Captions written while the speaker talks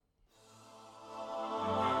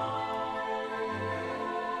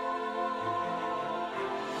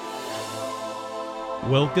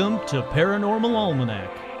Welcome to Paranormal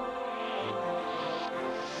Almanac.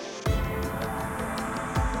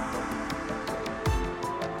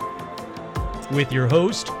 With your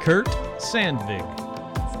host, Kurt Sandvig.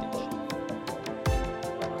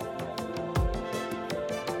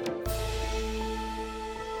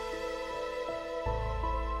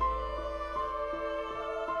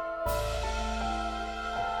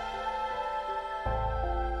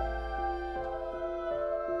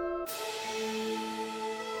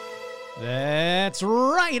 That's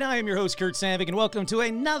right, I am your host, Kurt Sandvig, and welcome to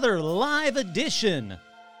another live edition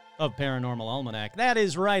of Paranormal Almanac. That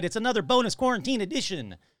is right, it's another bonus quarantine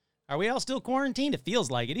edition. Are we all still quarantined? It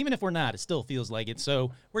feels like it. Even if we're not, it still feels like it.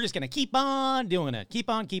 So we're just going to keep on doing it. Keep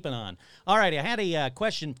on keeping on. All right, I had a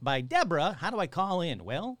question by Deborah. How do I call in?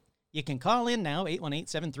 Well, you can call in now,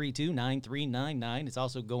 818-732-9399. It's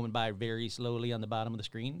also going by very slowly on the bottom of the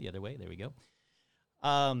screen. The other way. There we go.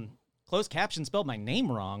 Closed caption spelled my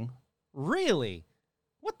name wrong. Really?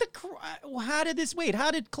 What the how did this, wait,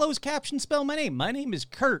 how did closed caption spell my name? My name is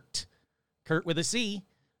Kurt. Kurt with a C.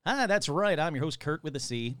 Ah, that's right. I'm your host, Kurt with a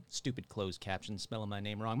C. Stupid closed caption spelling my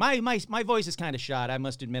name wrong. My voice is kind of shot, I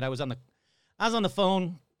must admit. I was on the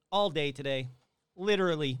phone all day today.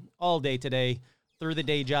 Literally all day today through the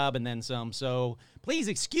day job and then some. So please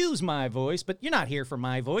excuse my voice, but you're not here for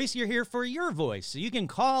my voice. You're here for your voice. So you can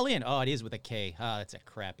call in. Oh, it is with a K. Ah, that's a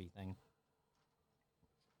crappy thing.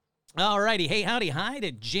 Alrighty, hey, howdy, hi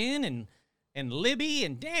to Jen and Libby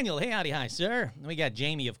and Daniel. Hey, howdy, hi, sir. We got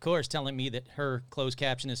Jamie, of course, telling me that her closed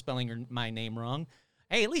caption is spelling my name wrong.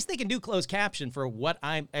 Hey, at least they can do closed caption for what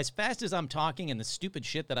I'm, as fast as I'm talking and the stupid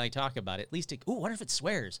shit that I talk about. At least, wonder if it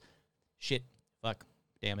swears. Shit, fuck,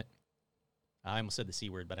 damn it. I almost said the C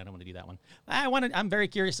word, but I don't want to do that one. I'm very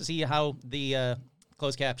curious to see how the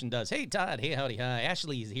closed caption does. Hey, Todd, hey, howdy, hi.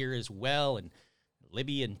 Ashley is here as well, and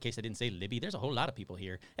Libby, in case I didn't say Libby, there's a whole lot of people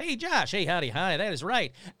here. Hey, Josh, hey, howdy, hi, that is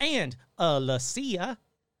right. And Alicia,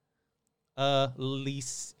 there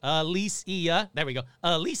we go.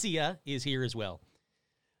 Alicia is here as well.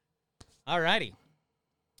 All righty.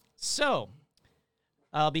 So,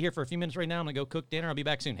 I'll be here for a few minutes right now. I'm going to go cook dinner. I'll be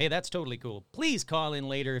back soon. Hey, that's totally cool. Please call in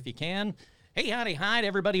later if you can. Hey, howdy, hi to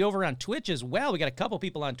everybody over on Twitch as well. We got a couple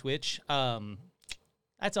people on Twitch.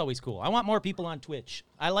 That's always cool. I want more people on Twitch.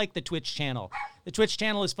 I like the Twitch channel. The Twitch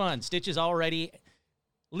channel is fun. Stitch is already,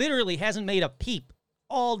 literally hasn't made a peep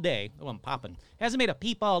all day. Oh, I'm popping. Hasn't made a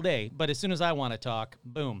peep all day, but as soon as I want to talk,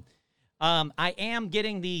 boom. I am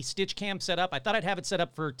getting the Stitch cam set up. I thought I'd have it set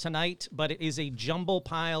up for tonight, but it is a jumble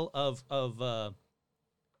pile of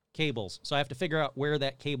cables. So I have to figure out where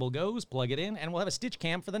that cable goes, plug it in, and we'll have a Stitch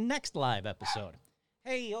cam for the next live episode.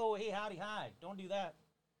 Hey, oh, hey, howdy, hi. Don't do that.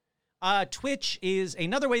 Twitch is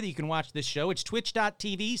another way that you can watch this show. It's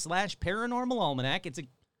twitch.tv/Paranormal Almanac.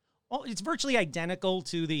 It's virtually identical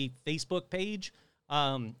to the Facebook page.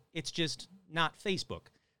 It's just not Facebook.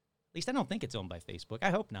 At least I don't think it's owned by Facebook. I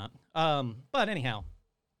hope not. But anyhow,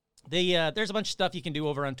 there's a bunch of stuff you can do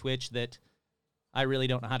over on Twitch that I really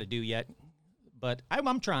don't know how to do yet. But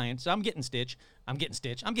I'm trying. So I'm getting Stitch. I'm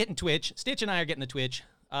getting Twitch. Stitch and I are getting the Twitch.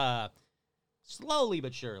 Slowly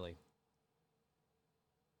but surely.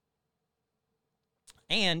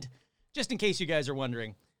 And just in case you guys are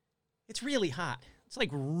wondering, it's really hot. It's like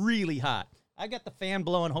really hot. I got the fan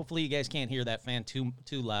blowing. Hopefully you guys can't hear that fan too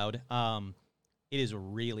loud. It is a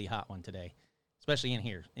really hot one today, especially in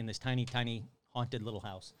here, in this tiny, tiny haunted little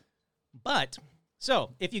house. But,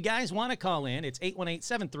 so, if you guys want to call in, it's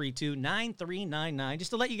 818-732-9399.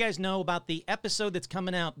 Just to let you guys know about the episode that's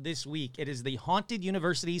coming out this week. It is the Haunted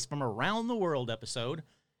Universities from Around the World episode.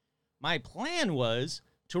 My plan was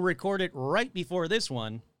to record it right before this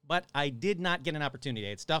one, but I did not get an opportunity.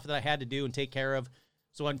 It's stuff that I had to do and take care of.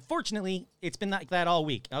 So unfortunately, it's been like that all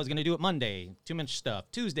week. I was going to do it Monday, too much stuff.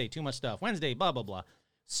 Tuesday, too much stuff. Wednesday, blah, blah, blah.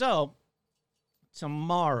 So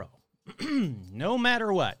tomorrow, no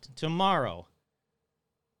matter what, tomorrow,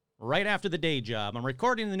 right after the day job, I'm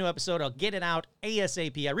recording the new episode. I'll get it out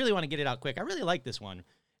ASAP. I really want to get it out quick. I really like this one.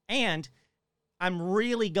 And I'm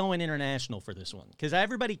really going international for this one because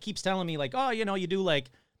everybody keeps telling me like, oh, you do like,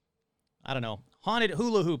 I don't know, haunted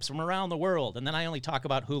hula hoops from around the world. And then I only talk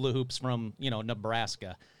about hula hoops from,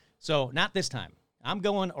 Nebraska. So not this time. I'm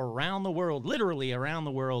going around the world, literally around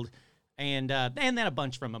the world. And then a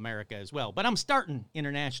bunch from America as well. But I'm starting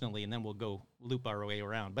internationally and then we'll go loop our way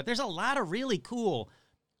around. But there's a lot of really cool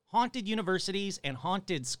haunted universities and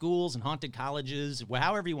haunted schools and haunted colleges,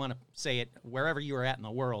 however you want to say it, wherever you are at in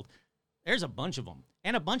the world. There's a bunch of them,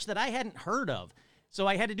 and a bunch that I hadn't heard of. So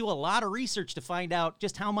I had to do a lot of research to find out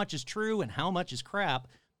just how much is true and how much is crap.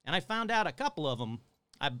 And I found out a couple of them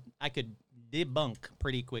I could debunk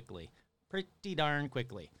pretty quickly. pretty darn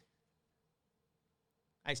quickly.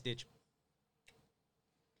 Hi, Stitch.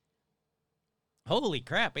 Holy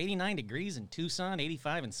crap, 89 degrees in Tucson,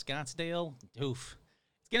 85 in Scottsdale. Oof.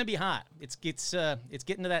 It's going to be hot. It's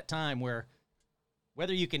getting to that time where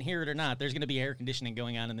whether you can hear it or not, there's going to be air conditioning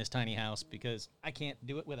going on in this tiny house because I can't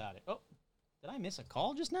do it without it. Oh, did I miss a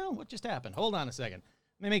call just now? What just happened? Hold on a second.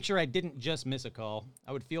 Let me make sure I didn't just miss a call.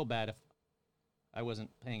 I would feel bad if I wasn't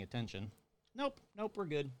paying attention. Nope, we're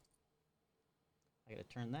good. I got to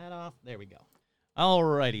turn that off. There we go.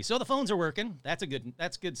 Alrighty, so the phones are working. That's a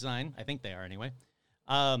good sign. I think they are anyway.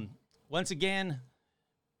 Once again,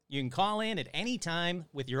 you can call in at any time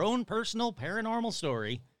with your own personal paranormal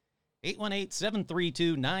story.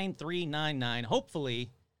 818-732-9399. Hopefully,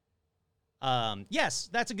 yes,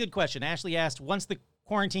 that's a good question. Ashley asked, once the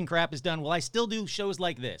quarantine crap is done, will I still do shows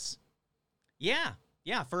like this? Yeah,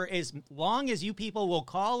 for as long as you people will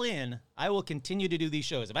call in, I will continue to do these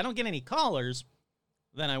shows. If I don't get any callers,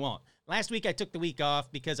 then I won't. Last week I took the week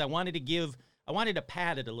off because I wanted to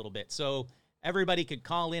pad it a little bit so everybody could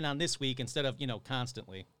call in on this week instead of,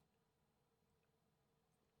 constantly.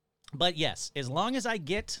 But yes, as long as I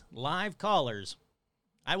get live callers,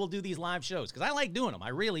 I will do these live shows because I like doing them. I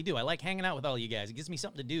really do. I like hanging out with all you guys. It gives me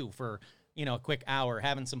something to do for, a quick hour,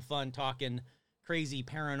 having some fun talking crazy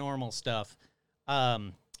paranormal stuff.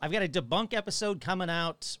 I've got a debunk episode coming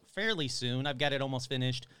out fairly soon. I've got it almost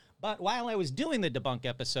finished. But while I was doing the debunk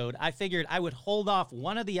episode, I figured I would hold off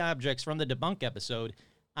one of the objects from the debunk episode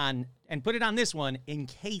and put it on this one in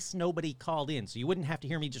case nobody called in. So you wouldn't have to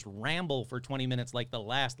hear me just ramble for 20 minutes like the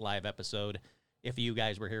last live episode, if you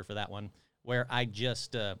guys were here for that one, where I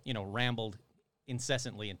just, rambled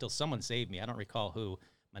incessantly until someone saved me. I don't recall who.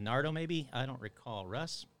 Monardo, maybe? I don't recall.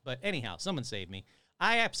 Russ? But anyhow, someone saved me.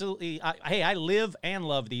 I live and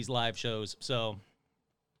love these live shows, so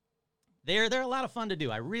they're a lot of fun to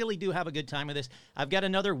do. I really do have a good time with this. I've got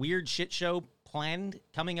another weird shit show planned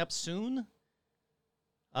coming up soon.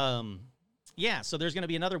 So there's going to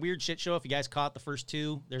be another weird shit show if you guys caught the first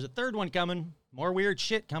two. There's a third one coming. More weird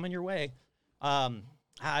shit coming your way. I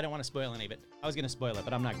don't want to spoil any of it. I was going to spoil it,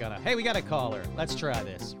 but I'm not going to. Hey, we got a caller. Let's try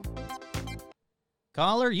this.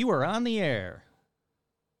 Caller, you are on the air.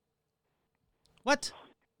 What?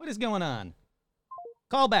 What is going on?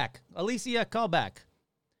 Call back. Alicia, call back.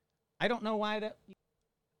 I don't know why that...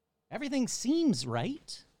 Everything seems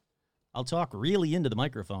right. I'll talk really into the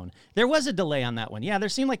microphone. There was a delay on that one. Yeah, there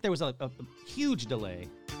seemed like there was a huge delay.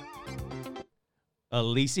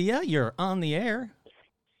 Alicia, you're on the air.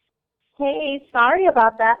 Hey, sorry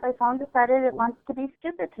about that. My phone decided it wants to be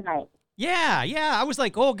stupid tonight. Yeah. I was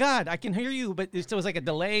like, oh, God, I can hear you, but there was like a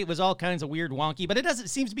delay. It was all kinds of weird wonky, but it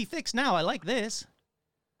seems to be fixed now. I like this.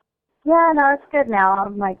 Yeah, no, it's good now.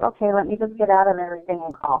 I'm like, okay, let me just get out of everything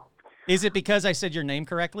and call. Is it because I said your name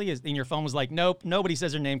correctly? And your phone was like, nope, nobody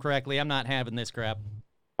says your name correctly. I'm not having this crap.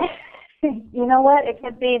 You know what? It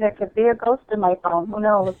could be. There could be a ghost in my phone. Who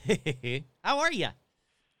knows? How are you?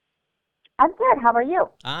 I'm good. How are you?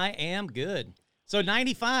 I am good. So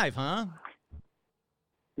 95, huh?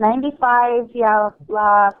 95, yeah,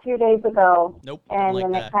 a few days ago. Nope. And like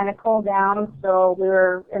then that. it kind of cooled down, so we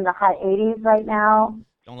were in the high 80s right now.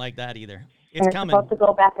 Don't like that either. It's coming. Supposed to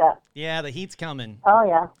go back up. Yeah, the heat's coming. Oh,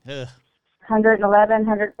 yeah. Ugh. 111,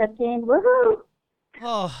 115, woohoo!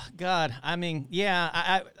 Oh, God. I mean,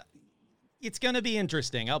 yeah, it's going to be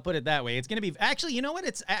interesting. I'll put it that way. It's going to be... Actually, you know what?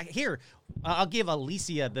 It's here. I'll give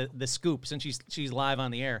Alicia the scoop since she's live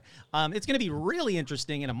on the air. It's going to be really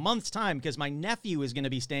interesting in a month's time because my nephew is going to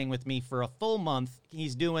be staying with me for a full month.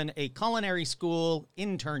 He's doing a culinary school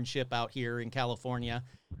internship out here in California.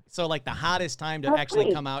 So, like, the hottest time to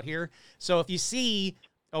actually come out here. So, if you see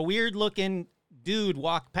a weird-looking dude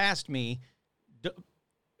walk past me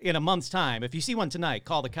in a month's time, if you see one tonight,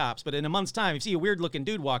 call the cops. But in a month's time, if you see a weird-looking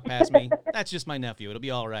dude walk past me, that's just my nephew. It'll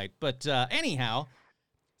be all right. But anyhow,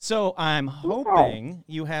 so I'm hoping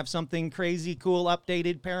you have something crazy, cool,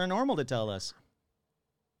 updated, paranormal to tell us.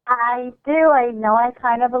 I do. I know I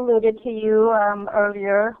kind of alluded to you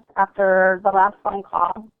earlier after the last phone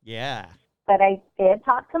call. Yeah. But I did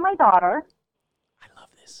talk to my daughter. I love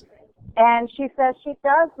this. And she says she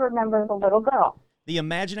does remember the little girl. The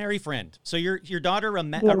imaginary friend. So your daughter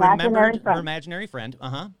remembered her imaginary friend.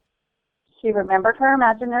 Uh-huh. She remembered her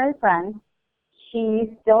imaginary friend.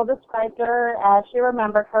 She still described her as she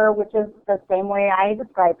remembered her, which is the same way I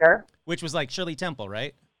described her. Which was like Shirley Temple,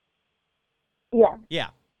 right? Yes. Yeah.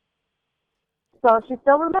 So she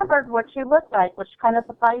still remembered what she looked like, which kind of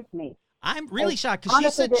surprised me. I'm really shocked because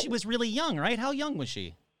she said she was really young, right? How young was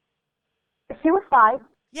she? She was 5.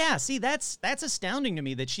 Yeah, see, that's astounding to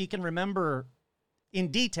me that she can remember in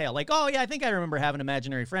detail. Like, oh, yeah, I think I remember having an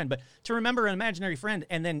imaginary friend. But to remember an imaginary friend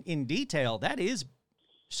and then in detail, that is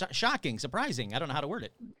shocking, surprising. I don't know how to word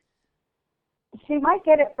it. She might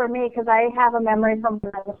get it for me because I have a memory from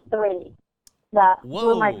when I was 3 that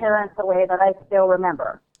blew my parents away that I still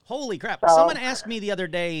remember. Holy crap. So, someone asked me the other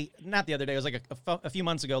day, not the other day, it was like a few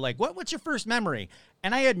months ago, like, what's your first memory?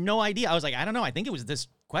 And I had no idea. I was like, I don't know. I think it was this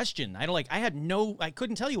question. I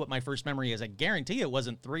couldn't tell you what my first memory is. I guarantee you it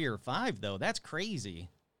wasn't 3 or 5, though. That's crazy.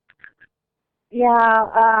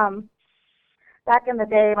 Yeah. Back in the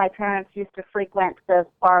day, my parents used to frequent this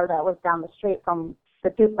bar that was down the street from the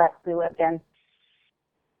duplex we lived in.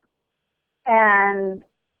 And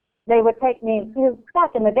they would take me, because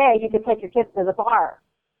back in the day, you could take your kids to the bar.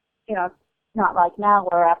 You know, not like now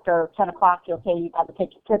where after 10 o'clock you'll say you got to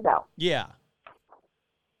take your kids out. Yeah.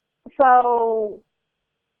 So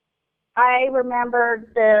I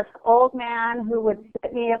remembered this old man who would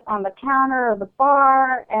sit me up on the counter of the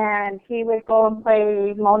bar, and he would go and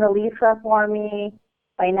play Mona Lisa for me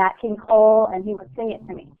by Nat King Cole, and he would sing it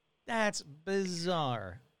to me. That's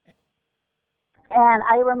bizarre. And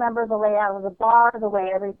I remember the layout of the bar, the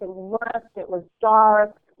way everything looked. It was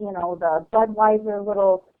dark, you know, the Budweiser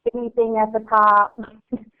little spinny thing at the top,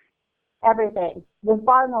 everything. This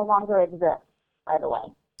bar no longer exists, by the way.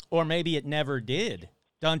 Or maybe it never did.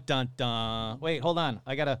 Dun, dun, dun. Wait, hold on.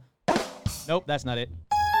 Nope, that's not it.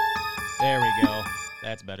 There we go.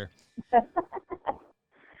 That's better.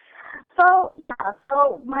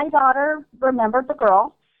 So my daughter remembered the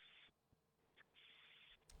girl.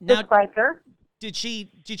 Described her. Did she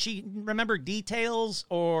remember details,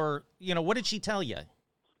 or, you know, what did she tell you?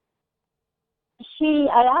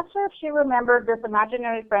 I asked her if she remembered this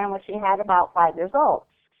imaginary friend when she had about 5 years old.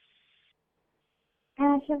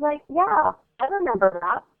 And she's like, yeah, I remember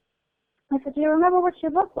that. I said, do you remember what she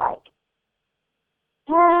looked like?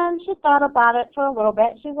 And she thought about it for a little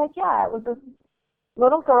bit. She's like, yeah, it was this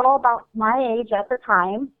little girl about my age at the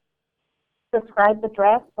time. Described the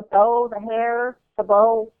dress, the bow, the hair, the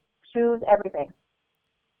bow, shoes, everything.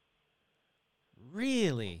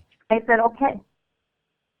 Really? I said, okay.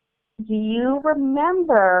 Do you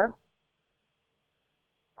remember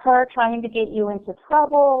her trying to get you into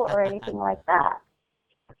trouble or anything like that?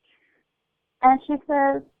 And she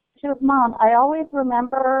goes, Mom, I always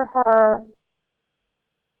remember her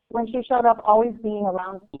when she showed up always being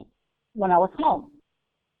around me when I was home.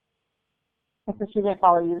 I said, she didn't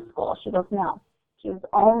follow you to school. She goes, no. She was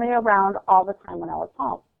only around all the time when I was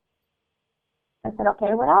home. I said,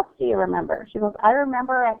 okay, what else do you remember? She goes, I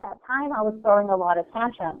remember at that time I was throwing a lot of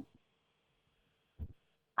tantrums.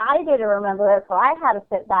 I didn't remember it, so I had to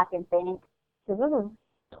sit back and think, because this was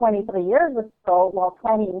 23 years ago, well,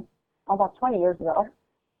 almost 20 years ago.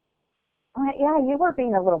 I'm like, yeah, you were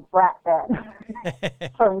being a little brat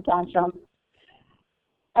then, throwing tantrums.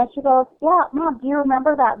 And she goes, yeah, Mom, do you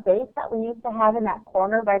remember that vase that we used to have in that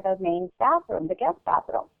corner by the main bathroom, the guest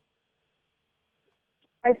bathroom?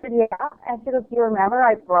 I said, yeah. And she goes, do you remember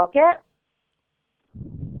I broke it?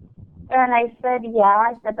 And I said, yeah.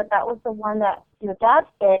 I said, but that was the one that your dad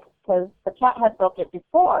fixed because the cat had broke it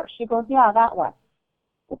before. She goes, yeah, that one.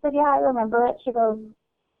 I said, yeah, I remember it. She goes,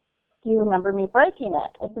 do you remember me breaking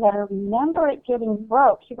it? I said, I remember it getting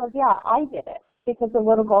broke. She goes, yeah, I did it because the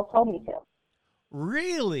little girl told me to.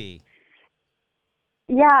 Really?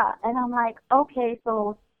 Yeah. And I'm like, okay,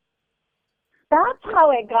 so that's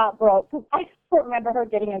how it got broke because I still remember her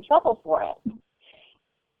getting in trouble for it.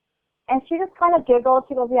 And she just kind of giggled.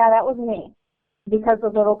 She goes, yeah, that was me because the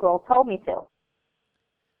little girl told me to.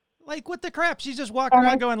 Like, what the crap? She's just walking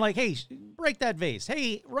around going like, hey, break that vase.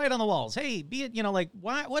 Hey, write on the walls. Hey, be it, you know, like,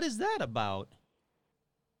 what is that about?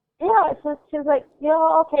 Yeah, it's just, she was like, you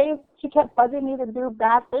know, okay, she kept bugging me to do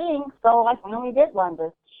bad things, so I finally did one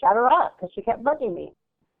to shut her up because she kept bugging me.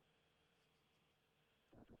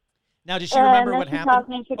 Now, does she remember what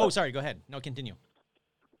happened? Sorry, go ahead. No, continue.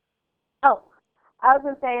 Oh, I was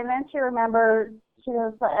going to say, and then she remembered,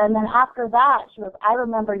 and then after that, she goes, I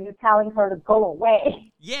remember you telling her to go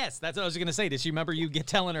away. Yes, that's what I was going to say. Did she remember you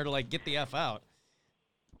telling her to, like, get the F out?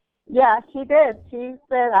 Yeah, she did. She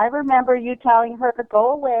said, I remember you telling her to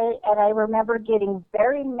go away, and I remember getting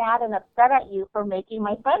very mad and upset at you for making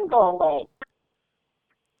my friend go away.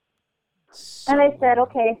 And I said,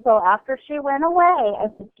 okay, so after she went away, I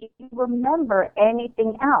said, do you remember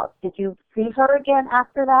anything else? Did you see her again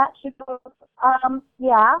after that? She goes,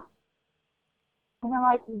 yeah. And I'm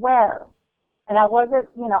like, where? And I wasn't,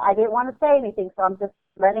 I didn't want to say anything, so I'm just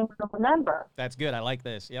letting her remember. That's good. I like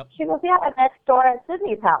this. Yep. She goes, yeah, next door at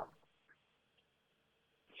Sydney's house.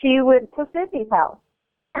 She went to Sydney's house.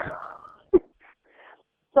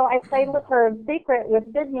 So I played with her in secret with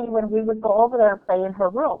Sydney when we would go over there and play in her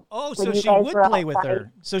room. Oh, when so you she guys would were play with outside.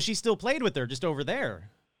 her. So she still played with her just over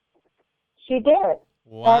there. She did.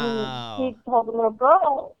 Wow. And she told the little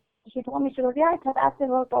girl, she told me, she goes, yeah, I kept asking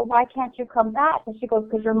the little girl, why can't you come back? And she goes,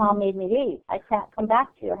 because your mom made me leave. I can't come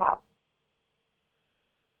back to your house.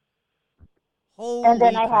 Holy And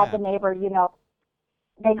then I crap. had the neighbor,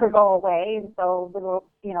 make her go away. And so,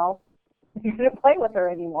 you couldn't play with her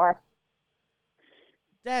anymore.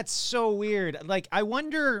 That's so weird. Like, I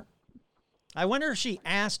wonder if she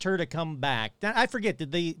asked her to come back. I forget,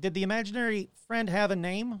 did the imaginary friend have a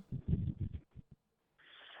name?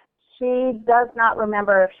 She does not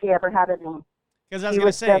remember if she ever had a name. Because I was She going to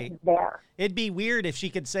was say, just there. it'd be weird if she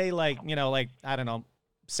could say, like, I don't know,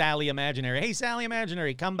 Sally Imaginary. Hey, Sally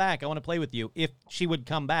Imaginary, come back. I want to play with you. If she would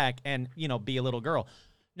come back and, be a little girl.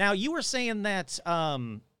 Now, you were saying that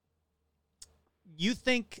you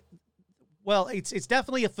think, well, it's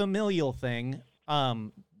definitely a familial thing,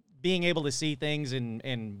 being able to see things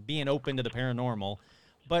and being open to the paranormal.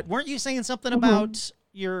 But weren't you saying something about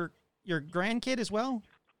your grandkid as well?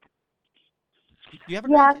 Do you have a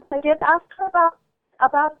Yes, grandkid? I did ask her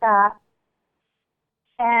about that.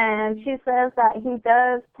 And she says that he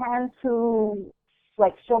does tend to,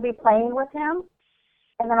 like, she'll be playing with him,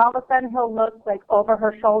 and then all of a sudden he'll look, like, over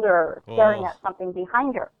her shoulder, staring at something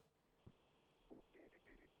behind her.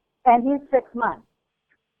 And he's 6 months.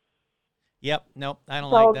 Yep. Nope. I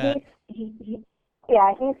don't like that. He's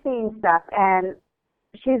seeing stuff, and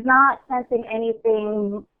she's not sensing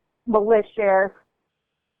anything malicious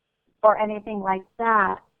or anything like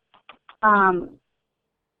that.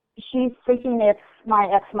 She's thinking it's my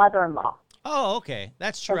ex-mother-in-law. Oh, okay.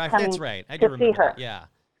 That's true. That's That's right. I do to see remember her. that. Yeah.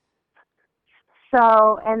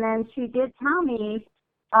 So, and then she did tell me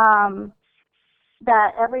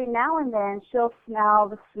that every now and then she'll smell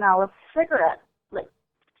the smell of cigarettes, like,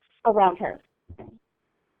 around her.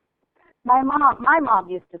 My mom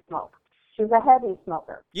used to smoke. She was a heavy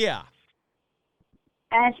smoker. Yeah.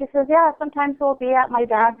 And she says, yeah, sometimes we'll be at my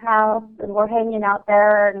dad's house and we're hanging out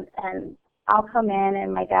there and I'll come in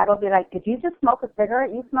and my dad will be like, did you just smoke a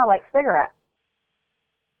cigarette? You smell like cigarettes.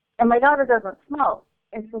 And my daughter doesn't smoke.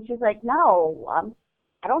 And so she's like, no,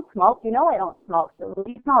 I don't smoke. You know I don't smoke. So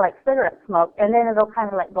you smell like cigarette smoke. And then it'll kind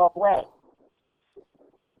of like go away.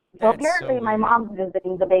 So apparently my mom's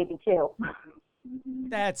visiting the baby too.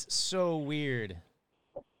 That's so weird.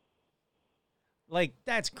 Like,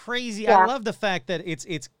 that's crazy. Yeah. I love the fact that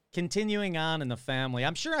it's continuing on in the family.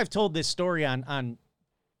 I'm sure I've told this story on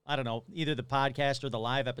I don't know, either the podcast or the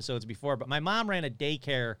live episodes before, but my mom ran a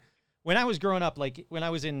daycare when I was growing up, like when I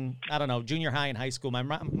was in, I don't know, junior high and high school. My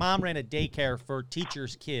mom ran a daycare for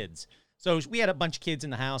teachers' kids. So we had a bunch of kids in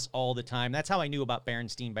the house all the time. That's how I knew about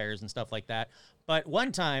Berenstain Bears and stuff like that. But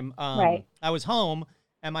one time I was home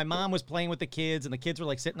and my mom was playing with the kids and the kids were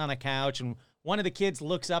like sitting on a couch and one of the kids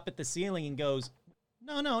looks up at the ceiling and goes,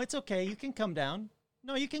 no, it's okay. You can come down.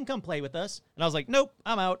 No, you can come play with us. And I was like, nope,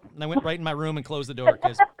 I'm out. And I went right in my room and closed the door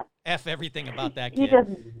because F everything about that kid.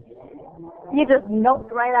 You just noped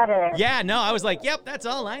right out of there. Yeah, no, I was like, yep, that's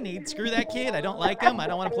all I need. Screw that kid. I don't like him. I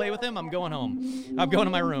don't want to play with him. I'm going home. I'm going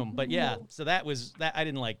to my room. But yeah, so that was that. I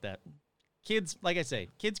didn't like that. Kids, like I say,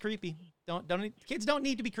 kids creepy. Kids don't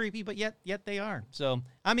need to be creepy, but yet they are. So,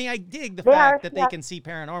 I mean, I dig the fact that they can see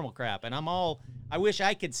paranormal crap, and I wish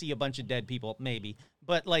I could see a bunch of dead people, maybe,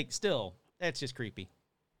 but like, still, that's just creepy.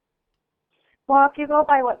 Well, if you go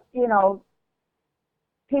by what,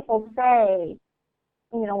 people say,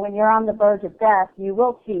 when you're on the verge of death, you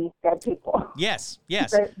will see dead people. Yes.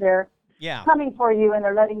 They're coming for you, and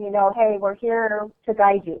they're letting you know, hey, we're here to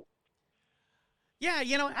guide you. Yeah,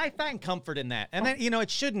 I find comfort in that. And then, it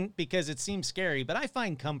shouldn't because it seems scary, but I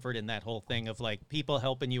find comfort in that whole thing of like people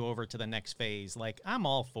helping you over to the next phase. Like, I'm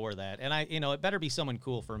all for that. And it better be someone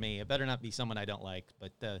cool for me. It better not be someone I don't like.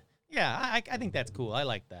 But yeah, I think that's cool. I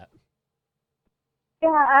like that. Yeah,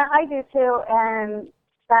 I do too. And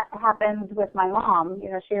that happens with my mom.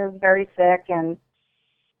 She was very sick, and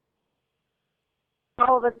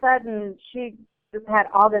all of a sudden she just had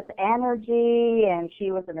all this energy, and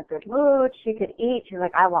she was in a good mood. She could eat. She's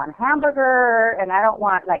like, I want a hamburger, and I don't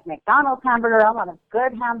want like McDonald's hamburger. I want a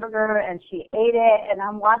good hamburger, and she ate it. And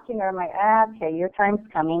I'm watching her. I'm like, okay, your time's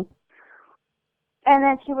coming. And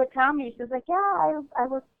then she would tell me, she's like, yeah, I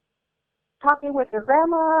was talking with your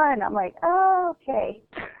grandma, and I'm like, oh, okay.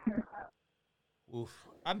 Oof.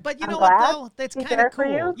 But you know what, though? That's kind of cool.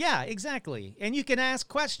 You? Yeah, exactly. And you can ask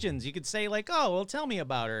questions. You could say, like, oh, well, tell me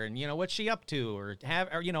about her, and, what's she up to? Or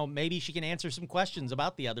maybe she can answer some questions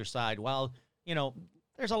about the other side. Well,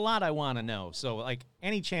 there's a lot I want to know. So, like,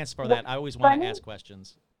 any chance for that, I always want to ask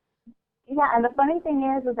questions. Yeah, and the funny thing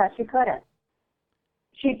is that she couldn't.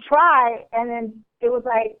 She'd try, and then it was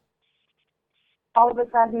like all of a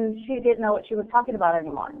sudden she didn't know what she was talking about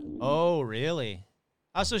anymore. Oh, really?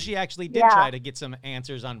 Oh, so she actually did Yeah. try to get some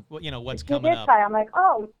answers on what's She coming did up. try. I'm like,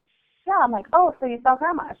 oh, yeah. I'm like, oh, so you saw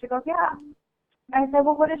Grandma? She goes, yeah. And I said,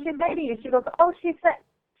 well, what did she say to you? She goes, oh, she said,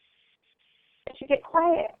 she get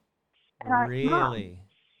quiet. And I'm like, Mom, Really?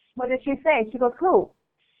 what did she say? She goes, who?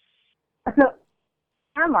 I said,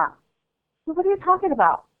 Grandma. What are you talking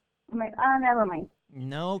about? I'm like, oh, never mind.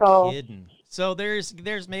 No So- kidding. So there's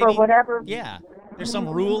maybe For whatever. yeah, there's some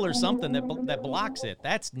rule or something that blocks it.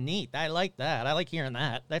 That's neat. I like that. I like hearing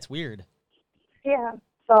that. That's weird. Yeah.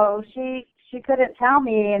 So she couldn't tell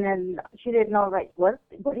me, and then she didn't know, like, what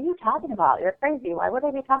are you talking about? You're crazy. Why would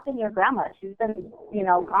I be talking to your grandma? She's been,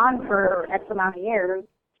 gone for X amount of years.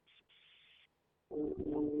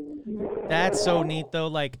 That's so neat though.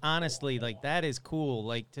 Like honestly, like that is cool.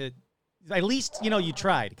 Like to at least you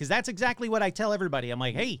tried, because that's exactly what I tell everybody. I'm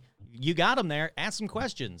like, hey, you got them there. Ask some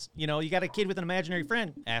questions. You got a kid with an imaginary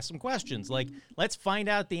friend. Ask some questions. Like, let's find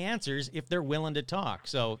out the answers if they're willing to talk.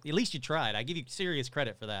 So at least you tried. I give you serious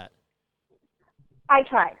credit for that. I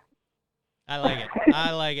tried. I like it.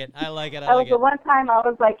 I like it. I like it. I That was like the it. one time I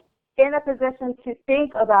was, like, in a position to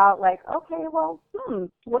think about, like, okay, well,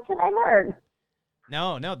 what can I learn?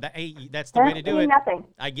 No, that's the way to do it. Nothing.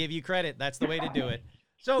 I give you credit. That's the way to do it.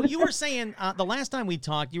 So you were saying the last time we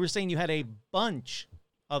talked, you were saying you had a bunch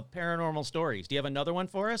of paranormal stories. Do you have another one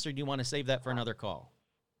for us, or do you want to save that for another call?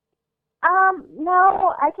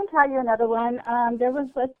 No, I can tell you another one. There was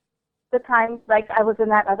the time, like, I was in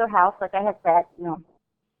that other house, like I had said, a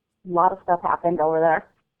lot of stuff happened over there.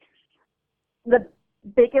 The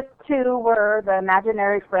biggest two were the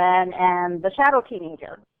imaginary friend and the shadow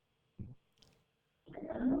teenager.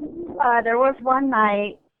 There was one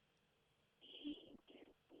night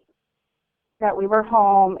that we were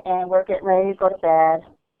home and we're getting ready to go to bed.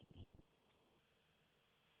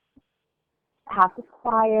 The house was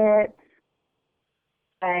quiet.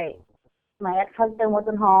 My ex-husband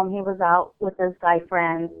wasn't home. He was out with his guy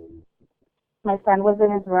friends. My son was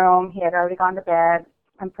in his room. He had already gone to bed.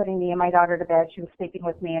 I'm putting me and my daughter to bed. She was sleeping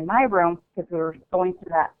with me in my room because we were going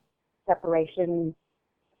through that separation,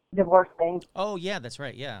 divorce thing. Oh, yeah, that's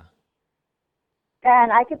right. Yeah.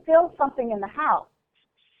 And I could feel something in the house.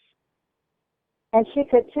 And she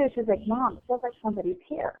could too. She's like, Mom, it feels like somebody's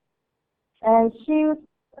here. And she was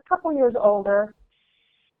a couple years older.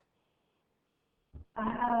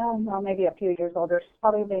 No, maybe a few years older. She's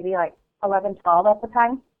probably maybe like 11, 12 at the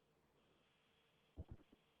time.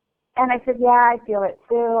 And I said, yeah, I feel it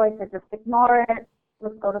too. I said, just ignore it.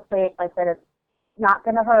 Let's go to sleep. I said, it's not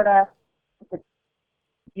going to hurt us. I said,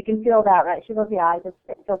 you can feel that, right? She goes, yeah, it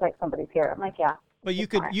feels like somebody's here. I'm like, yeah. But you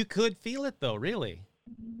could feel it though, really.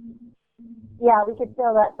 Yeah, we could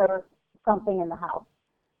feel that there was something in the house.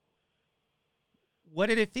 What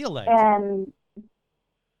did it feel like? And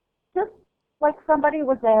just like somebody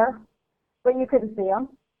was there, but you couldn't see them.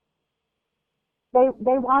 They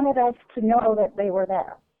wanted us to know that they were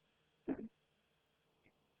there.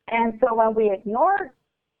 And so when we ignored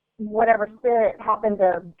whatever spirit happened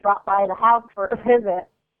to drop by the house for a visit,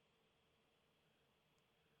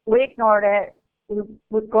 we ignored it. We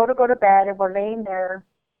would go to bed, and we're laying there.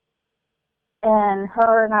 And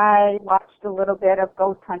her and I watched a little bit of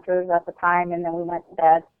Ghost Hunters at the time, and then we went to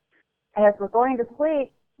bed. And as we're going to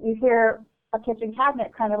sleep, you hear a kitchen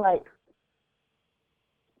cabinet kind of like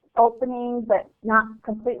opening, but not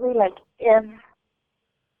completely. Like if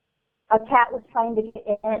a cat was trying to get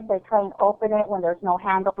in it, they try and open it when there's no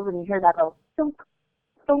handle, and you hear that little thunk,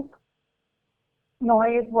 thunk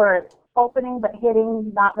noise where it's opening but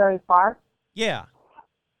hitting not very far. Yeah.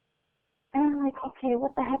 And I'm like, okay,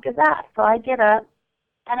 what the heck is that? So I get up,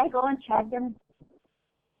 and I go and check, and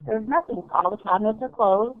there's nothing. All the cabinets are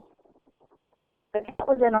closed. The cat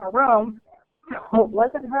was in our room. It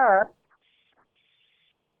wasn't her.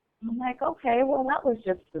 I'm like, okay, well, that was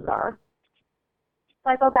just bizarre. So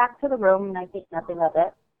I go back to the room, and I think nothing of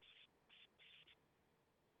it.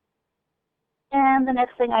 And the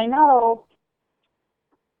next thing I know,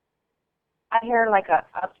 I hear like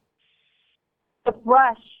a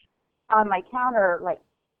brush on my counter, like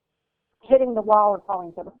hitting the wall and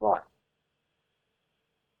falling to the floor.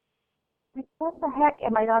 Like, what the heck?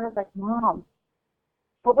 And my daughter's like, Mom,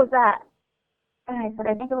 what was that? And I said,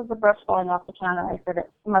 I think it was the brush falling off the counter. I said,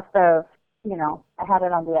 it must have, I had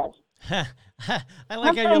it on the edge. I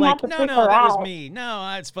like how you're like, no, that was me.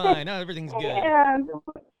 No, it's fine. No, everything's good. And,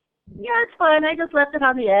 yeah, it's fine. I just left it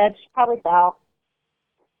on the edge. Probably fell.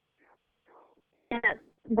 And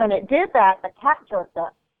when it did that, the cat jerked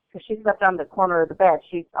up. because she slept on the corner of the bed.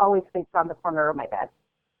 She always sleeps on the corner of my bed.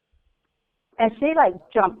 And she, like,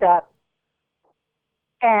 jumped up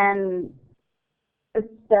and is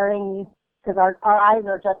staring, because our eyes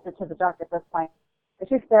are adjusted to the dark at this point. And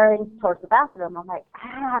she's staring towards the bathroom. I'm like,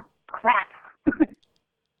 crap.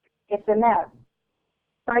 It's in there.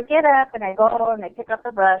 So I get up and I go and I pick up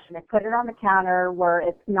the brush and I put it on the counter where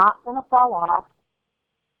it's not going to fall off.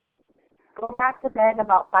 Go back to bed.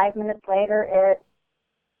 About 5 minutes later, it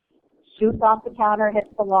shoots off the counter, hits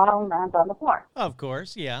the wall, and lands on the floor. Of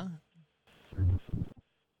course, yeah.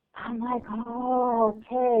 I'm like, oh,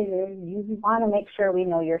 okay, you want to make sure we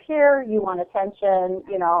know you're here. You want attention.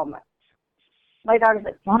 You know, my daughter's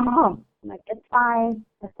like, Mom. I'm like, it's fine.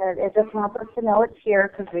 I said, it just wants us to know it's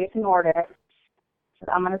here because we ignored it.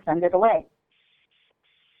 So I'm going to send it away.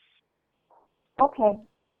 Okay.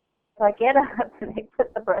 So I get up and I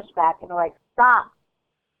put the brush back and I'm like, stop.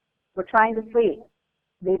 We're trying to sleep.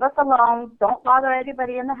 Leave us alone. Don't bother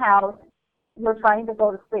anybody in the house. We're trying to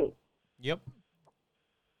go to sleep. Yep.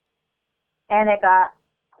 And it got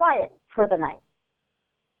quiet for the night.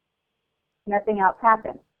 Nothing else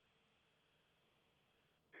happened.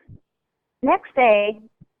 Next day,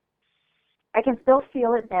 I can still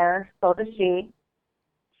feel it there. So does she.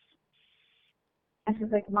 And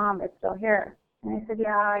she's like, Mom, it's still here. And I said,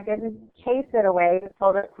 yeah, I didn't chase it away. I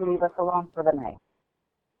told her to leave us alone for the night.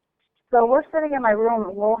 So we're sitting in my room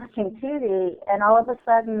and we're watching TV, and all of a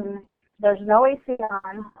sudden, there's no AC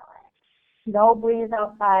on, no breeze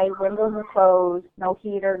outside, windows are closed, no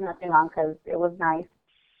heater, nothing on because it was nice.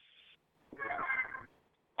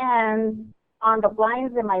 And on the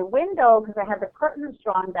blinds in my window, because I had the curtains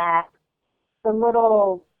drawn back, the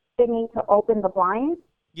little thingy to open the blinds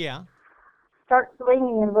starts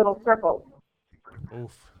swinging in little circles.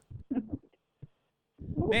 Oof.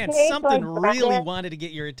 Man, Okay, something so really wanted to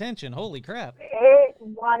get your attention. Holy crap. It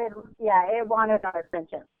wanted our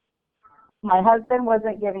attention. My husband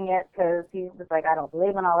wasn't giving it because he was like, I don't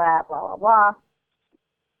believe in all that, blah, blah, blah.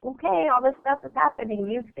 Okay, all this stuff is happening.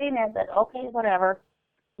 You've seen it, but okay, whatever.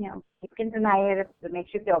 You know, you can deny it if it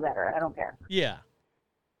makes you feel better. I don't care. Yeah.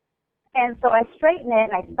 And so I straighten it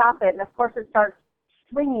and I stop it, and of course it starts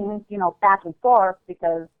swinging, you know, back and forth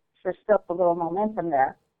because there's still a little momentum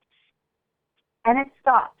there. And it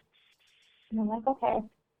stopped. And I'm like, okay.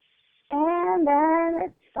 And then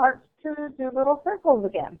it starts to do little circles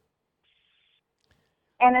again.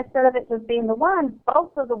 And instead of it just being the one,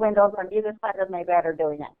 both of the windows on either side of my bed are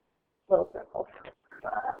doing it. Little circles.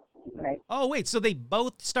 Right. Oh, wait, so they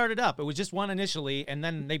both started up. It was just one initially, and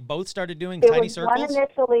then they both started doing It tiny was circles? one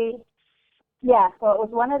initially. Yeah, so it was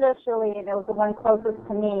one initially, and it was the one closest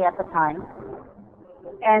to me at the time.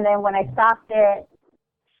 And then when I stopped it,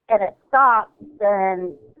 and it stopped,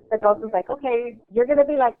 then the ghost was like, okay, you're going to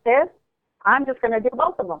be like this. I'm just going to do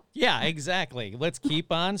both of them. Yeah, exactly. Let's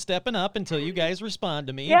keep on stepping up until you guys respond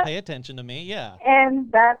to me Yep. and pay attention to me. Yeah.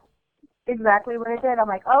 And that's exactly what I did. I'm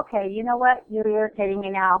like, okay, you know what? You're irritating me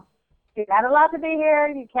now. You're not allowed to be here.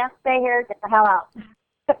 You can't stay here. Get the hell out.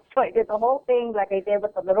 So I did the whole thing like I did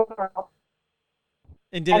with the little girl.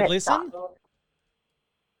 And did it listen? Stopped.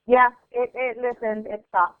 Yeah, it listened. It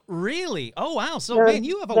stopped. Really? Oh, wow. So, man,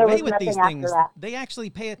 you have a way with these things. They actually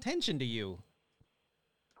pay attention to you.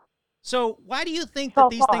 So why do you think that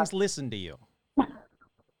these things listen to you?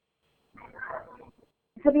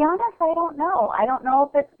 To be honest, I don't know. I don't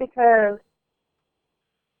know if it's because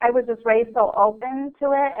I was just raised so open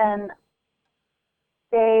to it and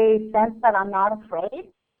they sense that I'm not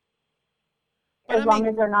afraid as long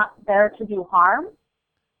as they're not there to do harm.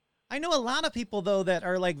 I know a lot of people, though, that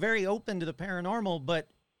are like very open to the paranormal, but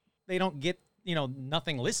they don't get, you know,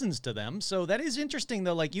 nothing listens to them. So that is interesting,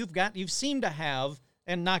 though. Like you've seemed to have,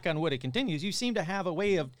 and knock on wood, it continues. You seem to have a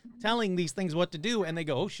way of telling these things what to do, and they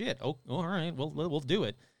go, "Oh shit! Oh, all right, we'll do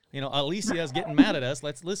it." You know, Alicia's getting mad at us.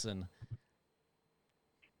 Let's listen.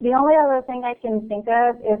 The only other thing I can think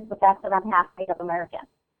of is the fact that I'm half Native American.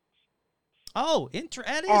 Oh,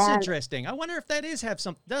 that is interesting. I wonder if that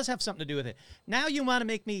does have something to do with it. Now you want to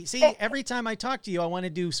make me see. Every time I talk to you, I want to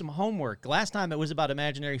do some homework. Last time it was about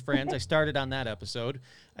imaginary friends. I started on that episode.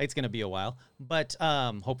 It's going to be a while, but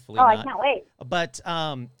hopefully not. I can't wait. But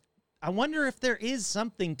I wonder if there is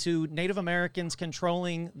something to Native Americans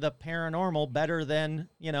controlling the paranormal better than,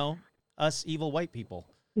 you know, us evil white people.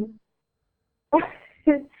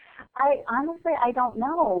 I don't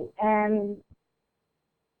know. And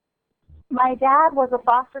my dad was a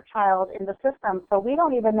foster child in the system, so we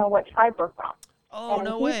don't even know what tribe we're from. Oh, and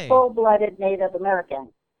no he's way. Full-blooded Native American.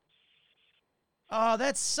 Oh,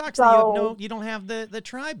 that sucks. So, that you don't have the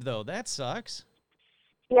tribe, though. That sucks.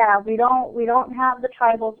 Yeah, we don't have the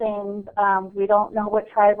tribal things. We don't know what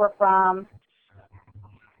tribe we're from.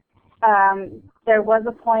 There was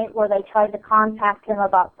a point where they tried to contact him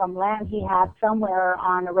about some land he had somewhere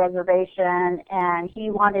on a reservation, and he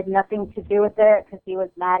wanted nothing to do with it because he was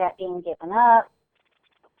mad at being given up,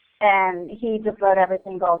 and he just let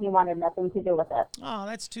everything go. He wanted nothing to do with it. Oh,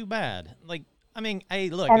 that's too bad. Like, I mean, hey,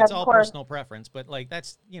 look, And it's of all course- personal preference, but like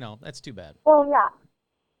that's that's too bad. Well, yeah.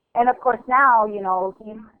 And of course now, he's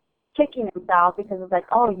kicking himself because it's like,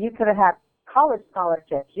 oh, you could have had college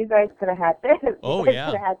scholarships. You guys could have had this. Oh, you guys yeah.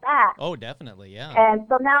 could have had that. Oh, definitely, yeah. And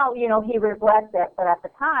so now, he regrets it, but at the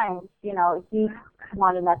time, he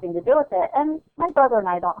wanted nothing to do with it. And my brother and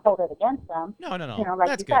I don't hold it against him. No. Like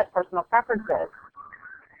That's you good. said, personal preferences.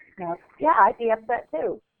 Yeah, I'd be upset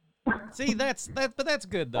too. See, but that's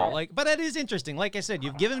good though. Like, but it is interesting. Like I said,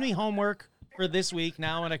 you've given me homework for this week.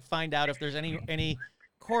 Now I want to find out if there's any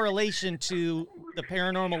correlation to the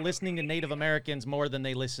paranormal listening to Native Americans more than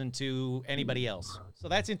they listen to anybody else. So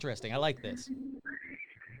that's interesting. I like this.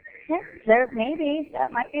 Yeah, that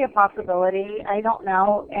might be a possibility. I don't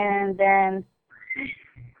know. And then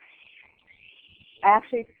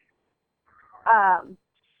actually, I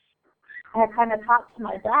kind of talked to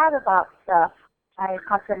my dad about stuff. I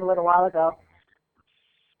talked to him a little while ago.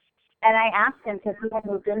 And I asked him, because he had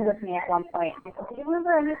moved in with me at one point, I said, do you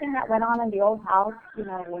remember anything that went on in the old house,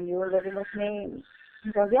 when you were living with me? And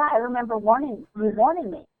he goes, yeah, I remember warning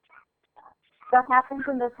me. Stuff happens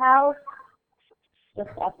in this house. Just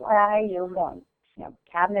FYI, you're warned.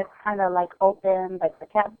 Cabinets kind of like open, like the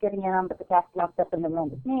cat's getting in them, but the cat's locked up in the room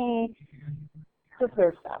with me. Just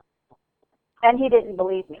weird stuff. And he didn't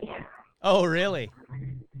believe me. Oh, really?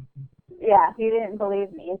 Yeah, he didn't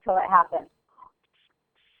believe me until it happened.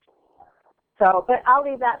 So, but I'll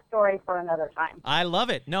leave that story for another time. I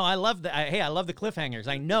love it. No, I love the. Hey, I love the cliffhangers.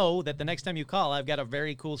 I know that the next time you call, I've got a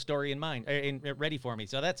very cool story in mind, ready for me.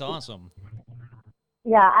 So that's awesome.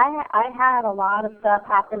 Yeah, I had a lot of stuff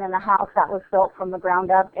happen in a house that was built from the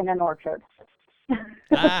ground up in an orchard. See,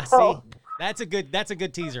 that's a good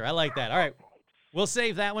teaser. I like that. All right, we'll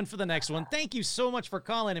save that one for the next one. Thank you so much for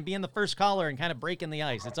calling and being the first caller and kind of breaking the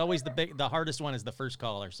ice. It's always the hardest one is the first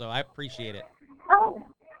caller, so I appreciate it. Oh,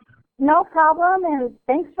 no problem, and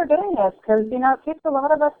thanks for doing this because it keeps a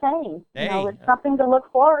lot of us sane. Hey. It's something to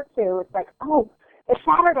look forward to. It's like, oh, it's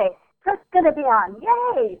Saturday. Kurt's going to be on.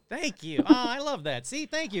 Yay! Thank you. Oh, I love that. See,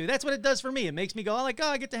 thank you. That's what it does for me. It makes me go, I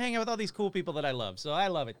get to hang out with all these cool people that I love. So I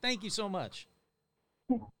love it. Thank you so much.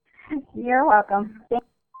 You're welcome.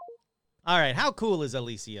 All right. How cool is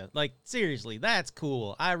Alicia? Like, seriously, that's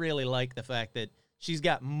cool. I really like the fact that she's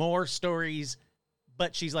got more stories,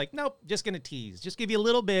 but she's like, nope, just going to tease. Just give you a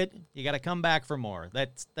little bit. You got to come back for more.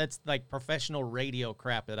 That's like professional radio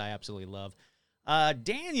crap that I absolutely love.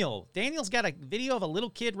 Daniel's got a video of a little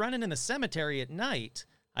kid running in the cemetery at night.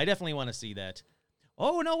 I definitely want to see that.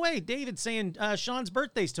 Oh, no way. David's saying Sean's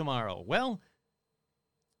birthday's tomorrow. Well,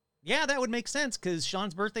 yeah, that would make sense because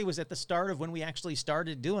Sean's birthday was at the start of when we actually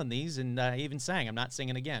started doing these, and I even sang. I'm not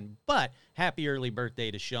singing again, but happy early birthday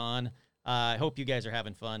to Sean. I hope you guys are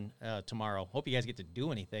having fun tomorrow. Hope you guys get to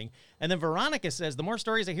do anything. And then Veronica says, the more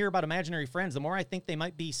stories I hear about imaginary friends, the more I think they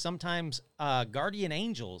might be sometimes guardian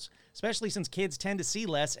angels, especially since kids tend to see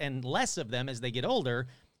less and less of them as they get older.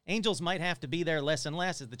 Angels might have to be there less and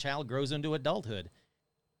less as the child grows into adulthood.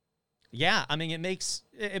 Yeah, I mean, it makes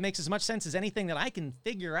as much sense as anything that I can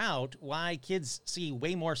figure out why kids see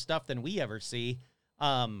way more stuff than we ever see.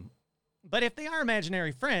 But if they are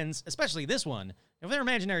imaginary friends, especially this one, if they're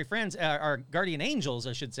imaginary friends, are guardian angels,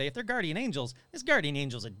 I should say, if they're guardian angels, this guardian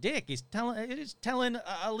angel's a dick. He's telling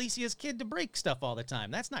Alicia's kid to break stuff all the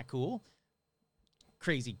time. That's not cool.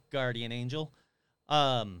 Crazy guardian angel.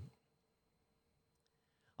 Alrighty,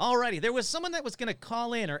 there was someone that was going to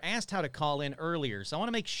call in or asked how to call in earlier, so I want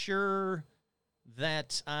to make sure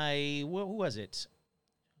that who was it?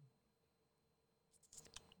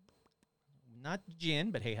 Not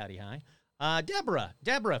Jen, but hey, howdy, hi. Deborah,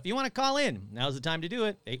 if you want to call in, now's the time to do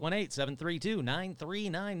it.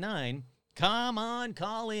 818-732-9399. Come on,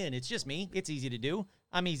 call in. It's just me. It's easy to do.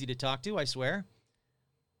 I'm easy to talk to, I swear.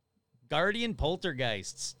 Guardian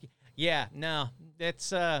poltergeists. Yeah, no,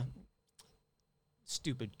 that's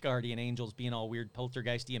stupid guardian angels being all weird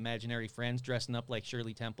poltergeisty imaginary friends dressing up like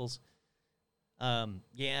Shirley Temples.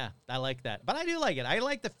 Yeah, I like that. But I do like it. I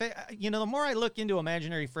like the more I look into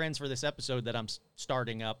imaginary friends for this episode that I'm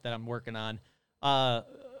starting up, that I'm working on,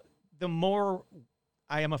 the more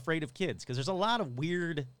I am afraid of kids, because there's a lot of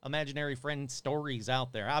weird imaginary friend stories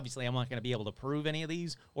out there. Obviously, I'm not going to be able to prove any of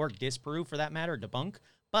these, or disprove for that matter, debunk,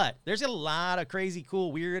 but there's a lot of crazy,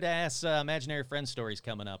 cool, weird-ass imaginary friend stories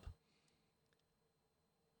coming up.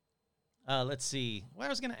 Let's see. Well, I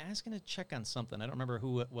was going to check on something. I don't remember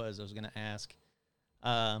who it was I was going to ask.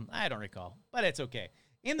 I don't recall, but it's okay.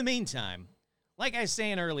 In the meantime, like I was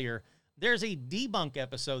saying earlier, there's a debunk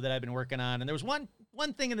episode that I've been working on, and there was one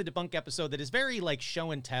thing in the debunk episode that is very like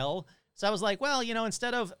show and tell. So I was like, well,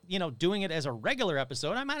 instead of, doing it as a regular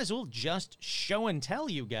episode, I might as well just show and tell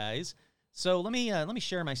you guys. So let me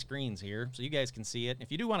share my screens here so you guys can see it.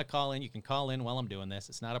 If you do want to call in, you can call in while I'm doing this.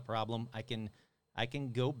 It's not a problem. I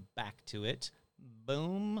can go back to it.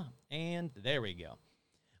 Boom. And there we go.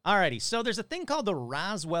 Alrighty. So there's a thing called the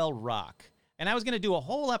Roswell Rock. And I was going to do a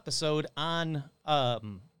whole episode on,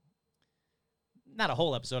 not a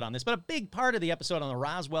whole episode on this, but a big part of the episode on the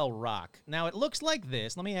Roswell Rock. Now it looks like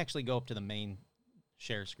this. Let me actually go up to the main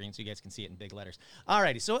share screen so you guys can see it in big letters.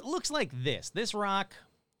 Alrighty. So it looks like this. This rock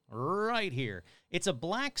right here. It's a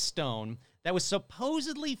black stone that was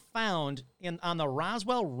supposedly found on the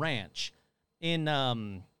Roswell Ranch in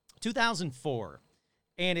 2004.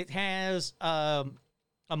 And it has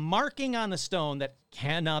a marking on the stone that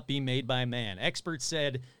cannot be made by man. Experts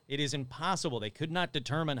said it is impossible. They could not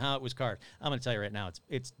determine how it was carved. I'm going to tell you right now,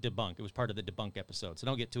 it's debunked. It was part of the debunk episode, so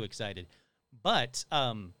don't get too excited. But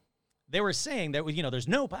they were saying that, there's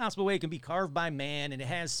no possible way it can be carved by man, and it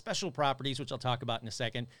has special properties, which I'll talk about in a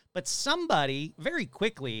second. But somebody very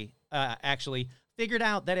quickly, actually, figured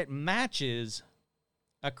out that it matches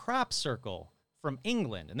a crop circle from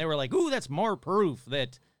England. And they were like, ooh, that's more proof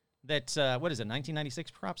that what is it,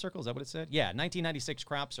 1996 crop circle? Is that what it said? Yeah, 1996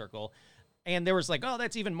 crop circle. And there was like, oh,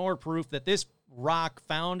 that's even more proof that this rock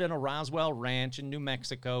found in a Roswell ranch in New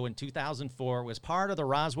Mexico in 2004 was part of the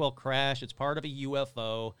Roswell crash. It's part of a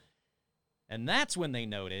UFO. And that's when they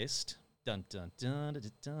noticed, dun, dun, dun, dun,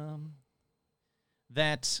 dun, dun,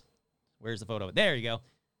 that, where's the photo? There you go.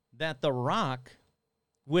 That the rock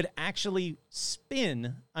would actually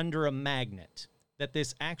spin under a magnet. That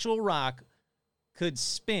this actual rock could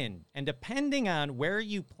spin. And depending on where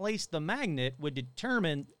you place the magnet would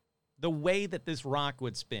determine the way that this rock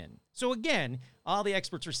would spin. So again, all the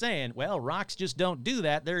experts are saying, well, rocks just don't do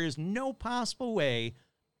that. There is no possible way.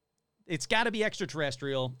 It's got to be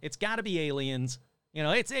extraterrestrial. It's got to be aliens.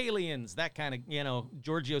 It's aliens. That kind of,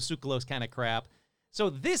 Giorgio Tsoukalos kind of crap. So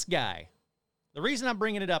this guy, the reason I'm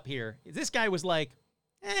bringing it up here is this guy was like,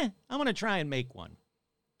 I'm going to try and make one.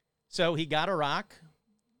 So he got a rock,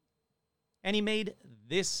 and he made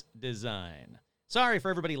this design. Sorry for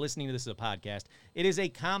everybody listening to this as a podcast. It is a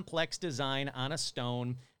complex design on a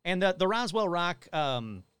stone. And the Roswell Rock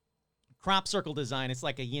crop circle design, it's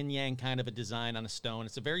like a yin-yang kind of a design on a stone.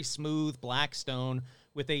 It's a very smooth black stone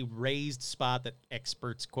with a raised spot that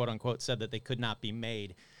experts, quote-unquote, said that they could not be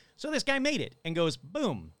made. So this guy made it and goes,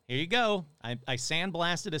 boom, here you go. I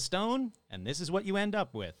sandblasted a stone, and this is what you end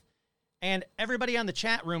up with. And everybody on the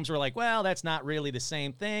chat rooms were like, well, that's not really the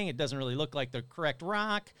same thing. It doesn't really look like the correct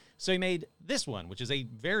rock. So he made this one, which is a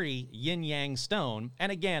very yin-yang stone.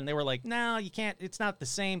 And again, they were like, no, you can't. It's not the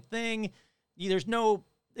same thing.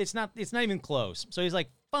 It's not even close. So he's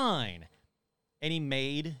like, fine. And he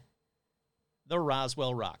made the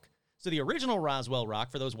Roswell Rock. So the original Roswell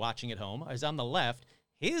Rock, for those watching at home, is on the left.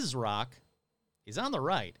 His rock is on the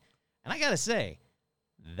right. And I got to say,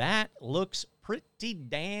 that looks pretty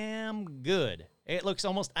damn good. It looks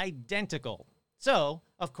almost identical. So,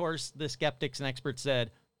 of course, the skeptics and experts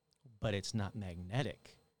said, but it's not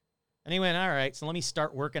magnetic. And he went, all right, so let me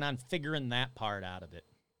start working on figuring that part out of it.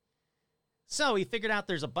 So he figured out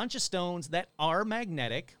there's a bunch of stones that are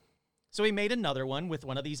magnetic. So he made another one with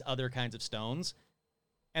one of these other kinds of stones.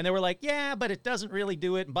 And they were like, yeah, but it doesn't really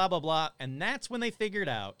do it, and blah, blah, blah. And that's when they figured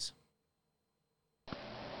out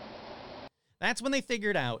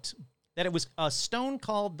that it was a stone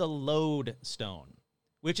called the lodestone,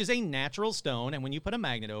 which is a natural stone. And when you put a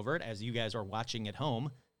magnet over it, as you guys are watching at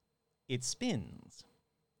home, it spins.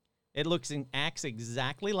 It looks and acts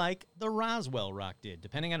exactly like the Roswell Rock did.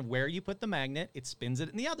 Depending on where you put the magnet, it spins it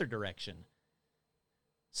in the other direction.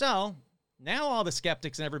 So now all the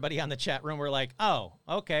skeptics and everybody on the chat room were like, oh,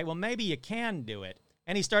 okay, well, maybe you can do it.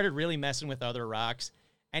 And he started really messing with other rocks.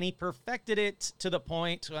 And he perfected it to the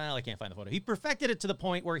point, well, I can't find the photo. He perfected it to the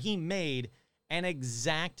point where he made an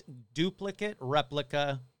exact duplicate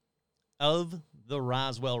replica of the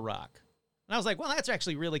Roswell Rock. And I was like, well, that's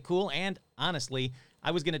actually really cool. And honestly,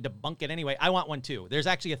 I was going to debunk it anyway. I want one too. There's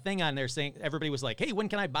actually a thing on there saying, everybody was like, hey, when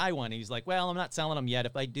can I buy one? And he's like, well, I'm not selling them yet.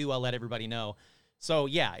 If I do, I'll let everybody know. So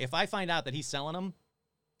yeah, if I find out that he's selling them,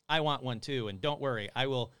 I want one too. And don't worry,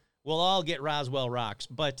 we'll all get Roswell rocks.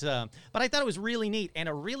 But I thought it was really neat and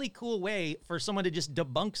a really cool way for someone to just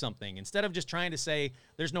debunk something. Instead of just trying to say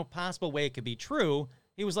there's no possible way it could be true,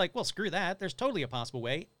 He was like, well, screw that. There's totally a possible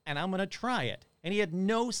way, and I'm going to try it. And he had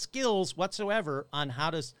no skills whatsoever on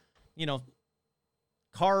how to,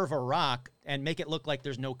 carve a rock and make it look like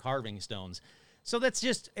there's no carving stones. So that's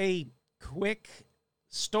just a quick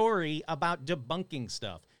story about debunking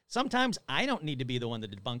stuff. Sometimes I don't need to be the one to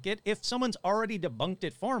debunk it. If someone's already debunked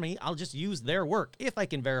it for me, I'll just use their work if I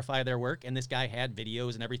can verify their work. And this guy had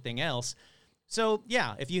videos and everything else. So,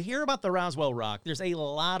 yeah, if you hear about the Roswell Rock, there's a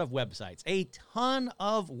lot of websites, a ton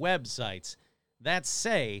of websites that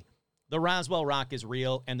say the Roswell Rock is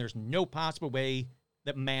real and there's no possible way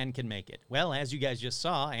that man can make it. Well, as you guys just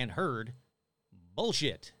saw and heard,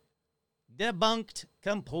 bullshit. Debunked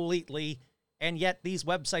completely. And yet these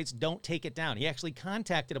websites don't take it down. He actually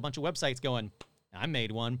contacted a bunch of websites going, I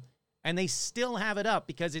made one. And they still have it up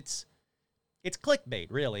because it's clickbait,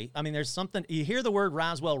 really. I mean, there's something, you hear the word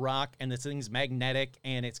Roswell Rock and this thing's magnetic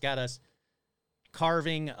and it's got a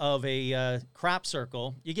carving of a crop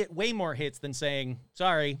circle. You get way more hits than saying,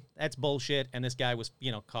 sorry, that's bullshit. And this guy was,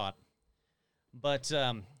 caught. But,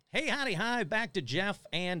 hey, howdy, hi, back to Jeff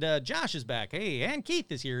and Josh is back. Hey, and Keith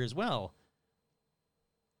is here as well.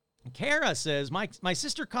 Kara says, my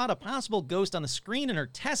sister caught a possible ghost on the screen in her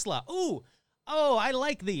Tesla. Ooh, oh, I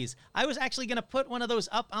like these. I was actually going to put one of those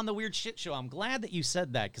up on the Weird Shit Show. I'm glad that you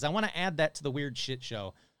said that because I want to add that to the Weird Shit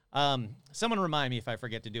Show. Someone remind me if I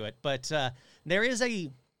forget to do it. But there is a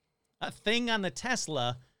thing on the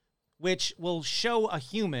Tesla which will show a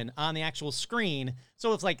human on the actual screen.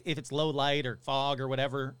 So it's like if it's low light or fog or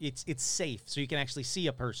whatever, it's safe so you can actually see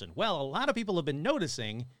a person. Well, a lot of people have been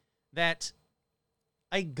noticing that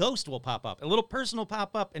a ghost will pop up. A little person will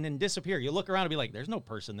pop up and then disappear. You look around and be like, there's no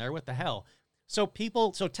person there. What the hell? So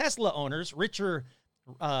Tesla owners, richer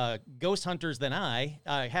ghost hunters than I,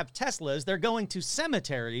 have Teslas. They're going to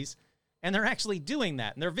cemeteries and they're actually doing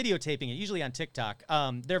that. And they're videotaping it, usually on TikTok.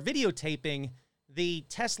 They're videotaping the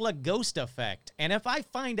Tesla ghost effect. And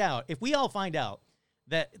if we all find out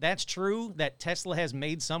that that's true, that Tesla has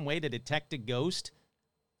made some way to detect a ghost,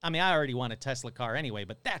 I mean, I already want a Tesla car anyway,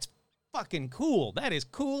 but that's fucking cool. That is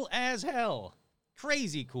cool as hell.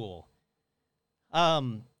 Crazy cool.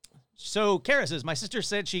 So Kara says, my sister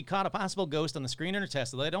said she caught a possible ghost on the screen in her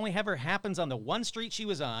Tesla. It only ever happens on the one street she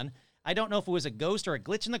was on. I don't know if it was a ghost or a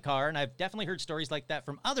glitch in the car, and I've definitely heard stories like that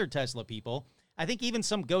from other Tesla people. I think even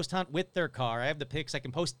some ghost hunt with their car. I have the pics I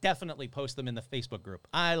can definitely post them in the Facebook group.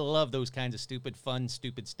 I love those kinds of stupid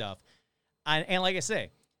stuff. And like I say,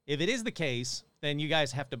 if it is the case, then you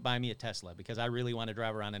guys have to buy me a Tesla because I really want to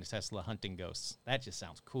drive around in a Tesla hunting ghosts. That just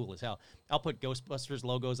sounds cool as hell. I'll put Ghostbusters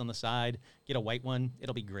logos on the side, get a white one.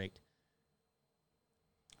 It'll be great.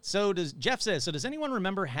 Jeff says, does anyone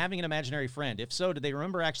remember having an imaginary friend? If so, do they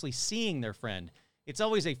remember actually seeing their friend? It's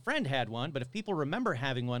always a friend had one, but if people remember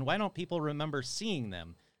having one, why don't people remember seeing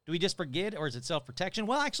them? Do we just forget, or is it self-protection?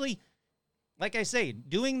 Well, actually, like I say,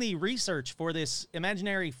 doing the research for this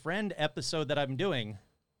imaginary friend episode that I'm doing,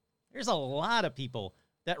 there's a lot of people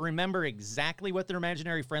that remember exactly what their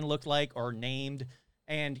imaginary friend looked like or named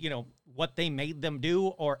and, what they made them do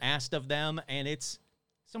or asked of them. And it's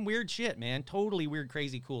some weird shit, man. Totally weird,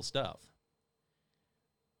 crazy, cool stuff.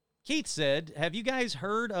 Keith said, have you guys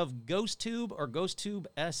heard of GhostTube or GhostTube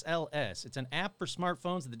SLS? It's an app for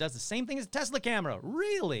smartphones that does the same thing as a Tesla camera.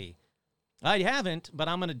 Really? I haven't, but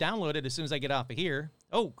I'm going to download it as soon as I get off of here.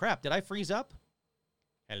 Oh, crap. Did I freeze up?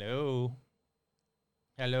 Hello?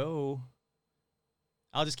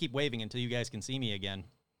 I'll just keep waving until you guys can see me again.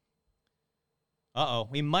 Uh-oh.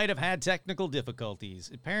 We might have had technical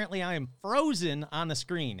difficulties. Apparently, I am frozen on the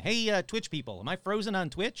screen. Hey, Twitch people. Am I frozen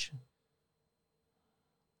on Twitch?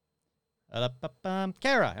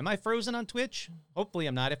 Kara, am I frozen on Twitch? Hopefully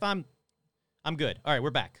I'm not. If I'm good. All right, we're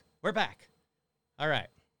back. All right.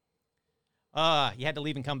 You had to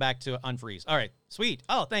leave and come back to unfreeze. All right, sweet.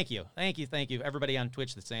 Oh, thank you. Everybody on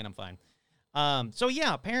Twitch that's saying I'm fine. So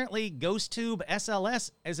yeah, apparently GhostTube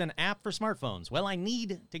SLS is an app for smartphones. Well, I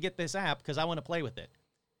need to get this app because I want to play with it.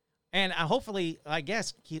 And hopefully, I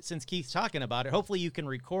guess, since Keith's talking about it, hopefully you can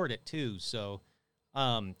record it too. So,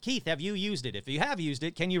 Keith, have you used it? If you have used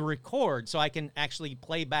it, can you record so I can actually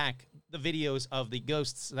play back the videos of the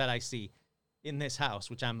ghosts that I see in this house,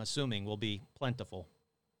 which I'm assuming will be plentiful?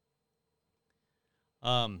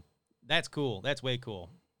 That's cool. That's way cool.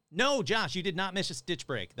 No, Josh, you did not miss a stitch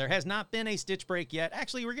break. There has not been a stitch break yet.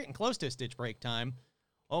 Actually, we're getting close to a stitch break time.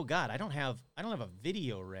 Oh God, I don't have a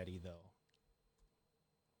video ready though.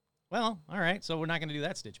 Well, all right, so we're not going to do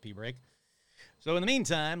that stitch pee break. So in the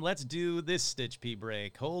meantime, let's do this stitch pee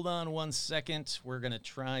break. Hold on 1 second. We're going to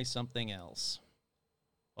try something else.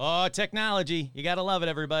 Oh, technology. You got to love it,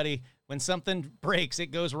 everybody. When something breaks, it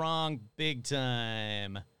goes wrong big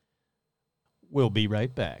time. We'll be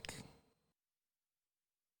right back.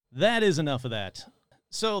 That is enough of that.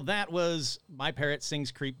 So that was My Parrot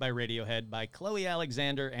Sings Creep by Radiohead by Chloe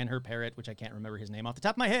Alexander and her parrot, which I can't remember his name off the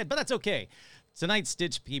top of my head, but that's okay. Tonight's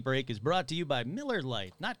Stitch Pee Break is brought to you by Miller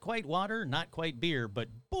Lite. Not quite water, not quite beer, but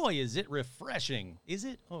boy, is it refreshing. Is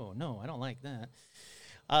it? Oh, no, I don't like that.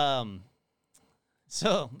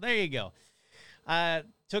 So there you go.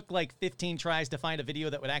 Took like 15 tries to find a video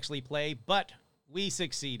that would actually play, but we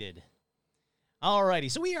succeeded.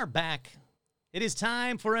 Alrighty, so we are back. It is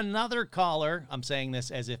time for another caller. I'm saying this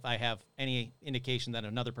as if I have any indication that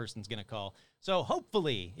another person's going to call. So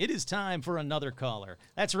hopefully it is time for another caller.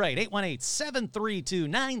 That's right,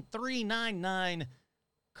 818-732-9399.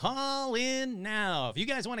 Call in now. If you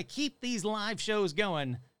guys want to keep these live shows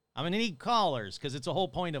going, I'm going to need callers because it's a whole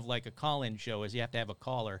point of like a call-in show is you have to have a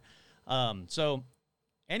caller. So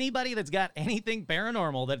anybody that's got anything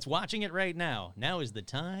paranormal that's watching it right now, now is the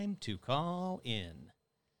time to call in.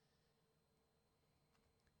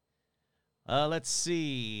 Let's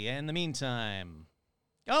see. In the meantime,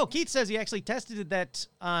 Keith says he actually tested that.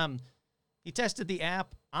 He tested the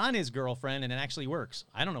app on his girlfriend, and it actually works.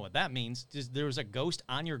 I don't know what that means. There was a ghost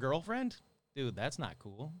on your girlfriend? Dude, that's not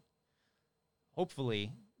cool.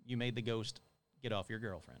 Hopefully, you made the ghost get off your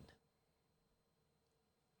girlfriend.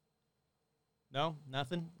 No?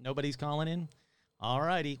 Nothing? Nobody's calling in? All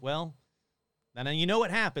righty. Well, then you know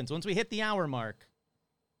what happens. Once we hit the hour mark,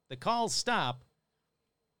 the calls stop.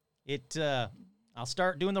 I'll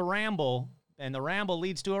start doing the ramble, and the ramble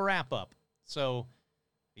leads to a wrap-up. So,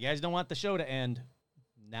 if you guys don't want the show to end,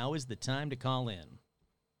 now is the time to call in.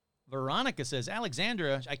 Veronica says,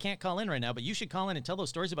 Alexandra, I can't call in right now, but you should call in and tell those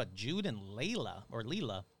stories about Jude and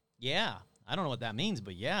Leela. Yeah, I don't know what that means,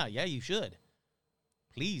 but yeah, you should.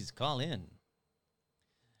 Please call in.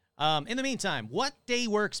 In the meantime, what day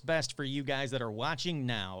works best for you guys that are watching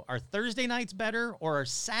now? Are Thursday nights better or are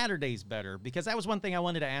Saturdays better? Because that was one thing I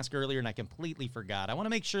wanted to ask earlier and I completely forgot. I want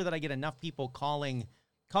to make sure that I get enough people calling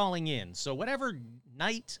in. So whatever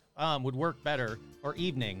night would work better or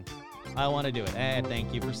evening, I want to do it.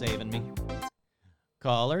 Thank you for saving me.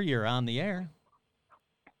 Caller, you're on the air.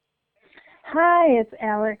 Hi, it's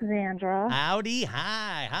Alexandra. Howdy,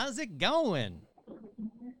 hi. How's it going?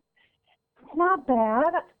 Not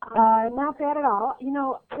bad. Not bad at all. You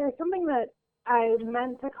know, there's something that I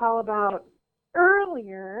meant to call about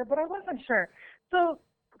earlier, but I wasn't sure. So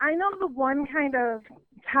I know the one kind of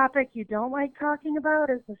topic you don't like talking about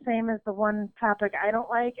is the same as the one topic I don't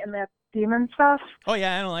like, and that's demon stuff. Oh,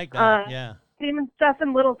 yeah, I don't like that. Yeah. Demon stuff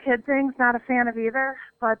and little kid things, not a fan of either.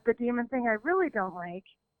 But the demon thing I really don't like.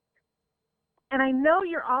 And I know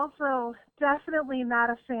you're also definitely not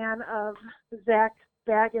a fan of Zach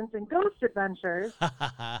Baggins and Ghost Adventures.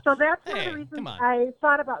 So that's one of the reasons I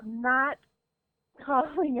thought about not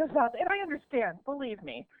calling about it. And I understand, believe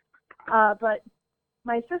me. But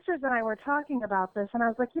my sisters and I were talking about this, and I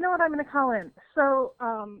was like, you know what, I'm going to call in. So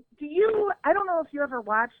I don't know if you ever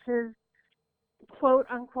watched his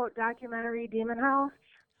quote-unquote documentary, Demon House.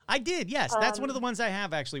 I did, yes. That's one of the ones I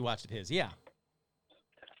have actually watched of his, yeah.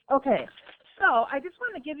 Okay. So I just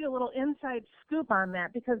want to give you a little inside scoop on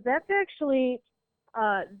that, because that's actually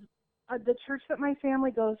the church that my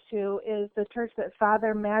family goes to is the church that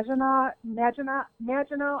Father Maginot,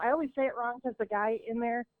 I always say it wrong because the guy in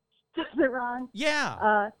there says it wrong.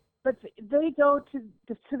 Yeah. But they go to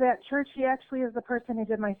that church. He actually is the person who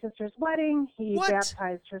did my sister's wedding. He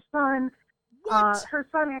baptized her son. Her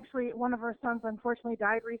son, actually, one of her sons unfortunately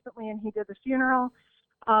died recently, and he did the funeral.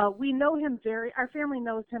 We know him our family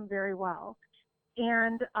knows him very well.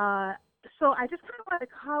 And so I just kind of wanted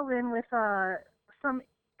to call in with a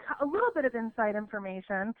little bit of inside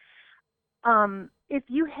information. If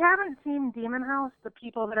you haven't seen Demon House, the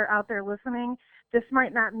people that are out there listening, this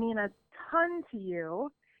might not mean a ton to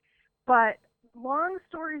you, but long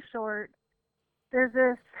story short, there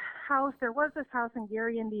was this house in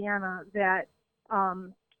Gary, Indiana that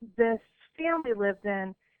this family lived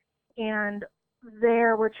in, and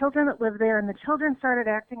there were children that lived there, and the children started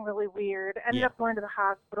acting really weird, ended up going to the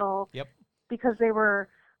hospital because they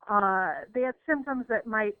had symptoms that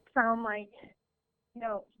might sound like,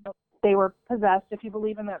 they were possessed, if you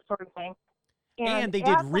believe in that sort of thing. And they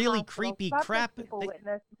did really creepy crap.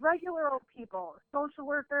 Regular old people, social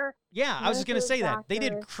worker. Yeah, I was just going to say that. They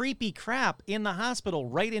did creepy crap in the hospital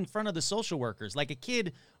right in front of the social workers. Like a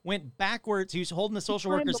kid went backwards. He was holding the social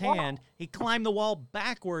worker's hand. He climbed the wall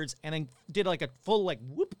backwards and then did like a full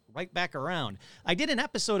whoop right back around. I did an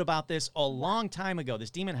episode about this a long time ago, this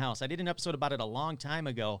Demon House. I did an episode about it a long time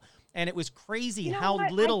ago, and it was crazy how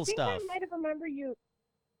little stuff. I might have remembered you.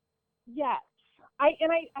 Yes.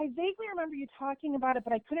 I vaguely remember you talking about it,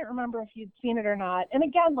 but I couldn't remember if you'd seen it or not. And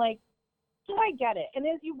again, like, so I get it. And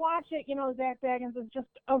as you watch it, you know, Zach Bagans is just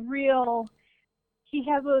he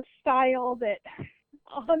has a style that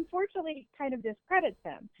unfortunately kind of discredits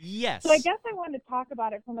him. Yes. So I guess I wanted to talk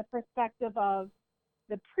about it from the perspective of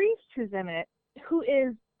the priest who's in it, who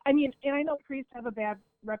is, I mean, and I know priests have a bad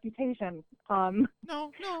reputation. No.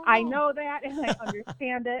 I know that, and I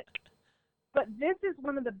understand it. But this is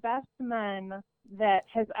one of the best men that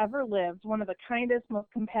has ever lived, one of the kindest,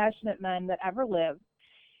 most compassionate men that ever lived.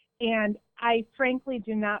 And I frankly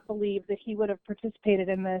do not believe that he would have participated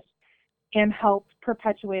in this and helped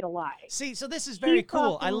perpetuate a lie. See, so this is very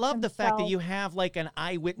cool. I love the fact that you have like an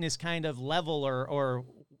eyewitness kind of level or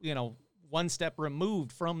you know, one step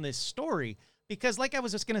removed from this story. Because like I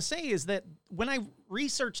was just going to say is that when I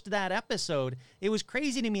researched that episode, it was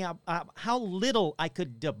crazy to me how little I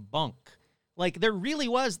could debunk. Like, there really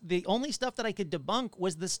was, the only stuff that I could debunk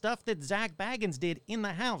was the stuff that Zach Bagans did in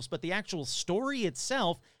the house, but the actual story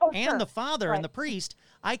itself and the father and the priest,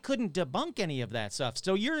 I couldn't debunk any of that stuff.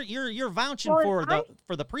 So you're vouching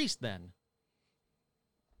for the priest then.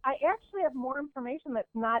 I actually have more information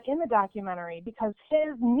that's not in the documentary because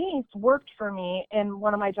his niece worked for me in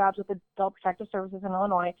one of my jobs with Adult Protective Services in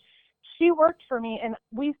Illinois. She worked for me, and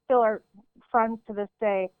we still are friends to this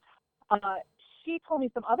day. She told me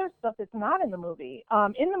some other stuff that's not in the movie.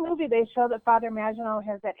 In the movie, they show that Father Maginot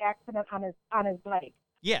has that accident on his bike.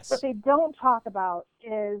 Yes. What they don't talk about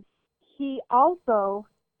is he also,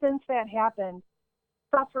 since that happened,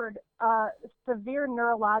 suffered severe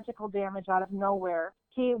neurological damage out of nowhere.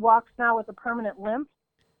 He walks now with a permanent limp.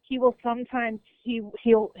 He will sometimes,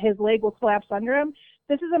 his leg will collapse under him.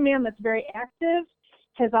 This is a man that's very active,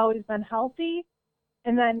 has always been healthy.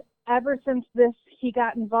 And then ever since he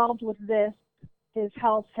got involved with this, his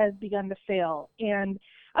health has begun to fail. And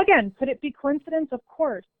again, could it be coincidence? Of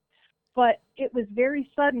course. But it was a very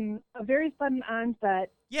sudden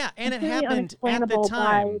onset. Yeah, and it happened at the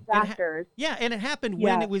time. By doctors. And it happened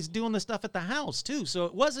when it was doing the stuff at the house, too. So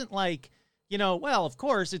it wasn't like, you know, well, of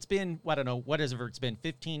course, it's been, I don't know, it's been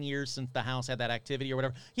 15 years since the house had that activity or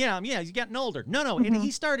whatever. Yeah, he's getting older. No, and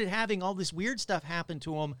he started having all this weird stuff happen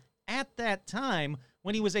to him at that time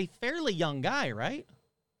when he was a fairly young guy, right?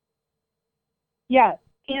 Yes,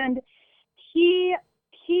 and he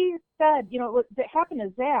said, you know, what happened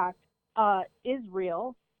to Zach is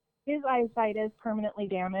real. His eyesight is permanently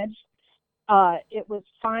damaged. It was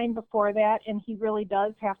fine before that, and he really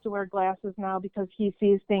does have to wear glasses now because he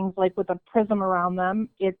sees things like with a prism around them.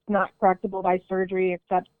 It's not correctable by surgery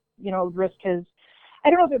except, you know, I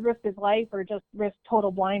don't know if it risked his life or just risk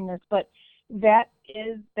total blindness, but that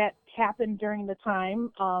happened during the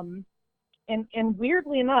time. And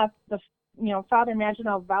weirdly enough, Father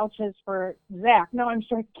Maginot vouches for Zach. No, I'm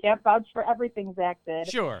sure he can't vouch for everything Zach did.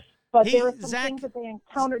 Sure. But there were some things that they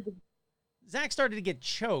encountered. Zach started to get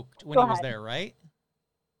choked when he was there, right?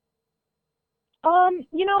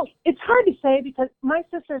 You know, it's hard to say because my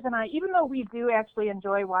sisters and I, even though we do actually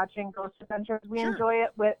enjoy watching Ghost Adventures, we enjoy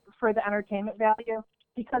it for the entertainment value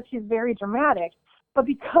because he's very dramatic. But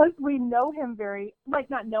because we know him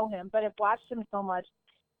not know him, but have watched him so much,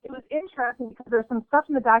 it was interesting because there's some stuff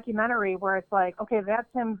in the documentary where it's like, okay, that's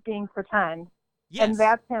him being pretend. Yes. And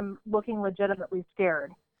that's him looking legitimately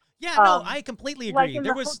scared. Yeah, no, I completely agree.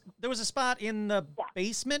 There was a spot in the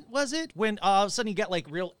basement, was it? When all of a sudden he got like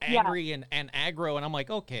real angry and aggro, and I'm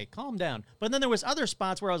like, okay, calm down. But then there was other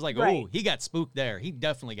spots where I was like, oh, he got spooked there. He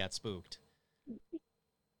definitely got spooked.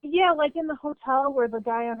 Yeah, like in the hotel where the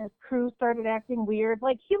guy on his crew started acting weird.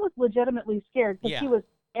 Like he was legitimately scared because he was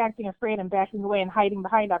acting afraid and backing away and hiding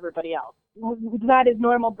behind everybody else. It's not his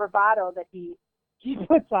normal bravado that he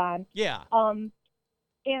puts on. Yeah.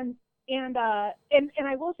 And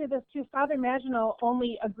I will say this too, Father Maginot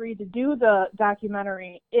only agreed to do the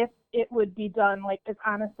documentary if it would be done like as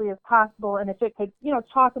honestly as possible and if it could, you know,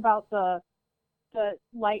 talk about the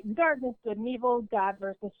light and darkness, good and evil, God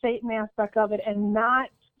versus Satan aspect of it and not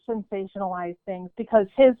sensationalize things because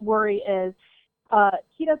his worry is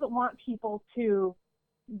he doesn't want people to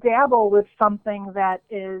dabble with something that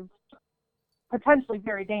is potentially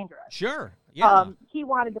very dangerous. Sure. Yeah. He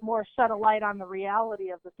wanted to more shed a light on the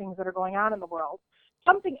reality of the things that are going on in the world.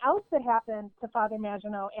 Something else that happened to Father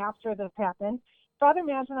Maginot after this happened, Father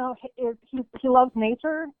Maginot he loves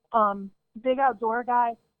nature, big outdoor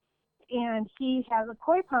guy, and he has a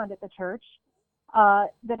koi pond at the church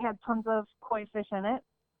that had tons of koi fish in it.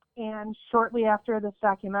 And shortly after this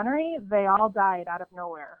documentary, they all died out of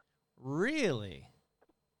nowhere. Really?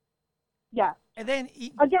 Yeah. And then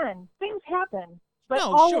again, things happen. But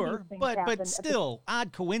no, all sure, of these things but still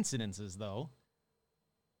odd coincidences though.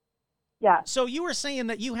 Yeah. So you were saying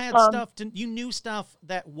that you had you knew stuff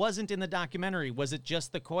that wasn't in the documentary. Was it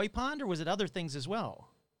just the koi pond, or was it other things as well?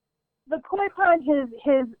 The koi pond,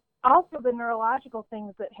 his also the neurological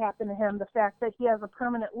things that happen to him, the fact that he has a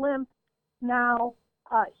permanent limp now.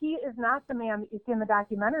 He is not the man that you see in the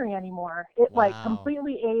documentary anymore. It like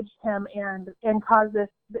completely aged him and caused this.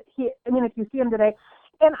 If you see him today,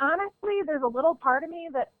 and honestly, there's a little part of me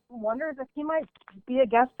that wonders if he might be a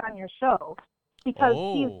guest on your show, because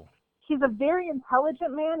he's a very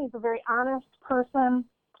intelligent man. He's a very honest person.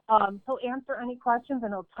 He'll answer any questions,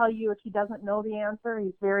 and he'll tell you if he doesn't know the answer.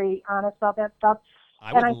 He's very honest about that stuff.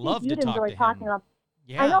 I would love to talk to him.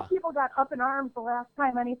 Yeah. I know people got up in arms the last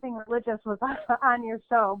time anything religious was on your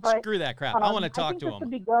show, but screw that crap. I want to talk to him. This would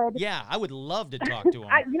be good. Yeah, I would love to talk to him.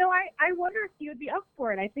 I wonder if he would be up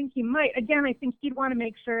for it. I think he might. Again, I think he'd want to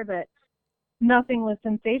make sure that nothing was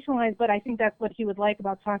sensationalized, but I think that's what he would like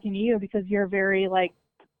about talking to you, because you're very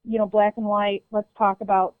black and white. Let's talk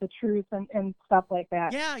about the truth and stuff like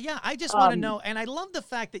that. Yeah. I just want to know, and I love the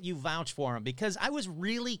fact that you vouch for him, because I was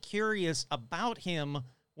really curious about him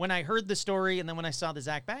when I heard the story, and then when I saw the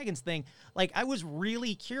Zak Bagans thing. Like, I was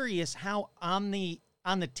really curious how on the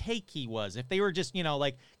take he was. If they were just,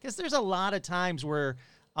 because there's a lot of times where,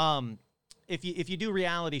 if you do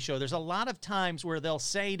reality show, there's a lot of times where they'll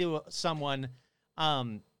say to someone,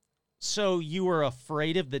 so you were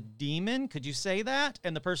afraid of the demon? Could you say that?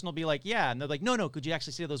 And the person will be like, yeah. And they're like, no, could you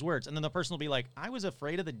actually say those words? And then the person will be like, I was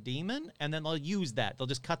afraid of the demon? And then they'll use that. They'll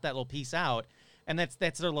just cut that little piece out. And that's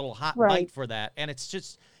their little hot bite for that. And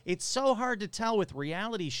it's so hard to tell with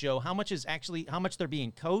reality show how much they're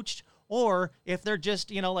being coached, or if they're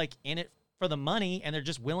just, in it for the money and they're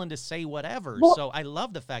just willing to say whatever. Well, so I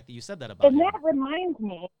love the fact that you said that about him. And that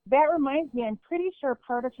reminds me, I'm pretty sure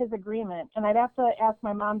part of his agreement, and I'd have to ask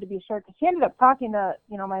my mom to be sure, because he ended up talking to,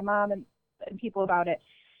 my mom and people about it,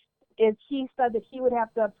 is he said that he would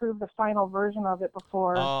have to approve the final version of it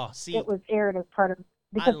before it was aired as part of,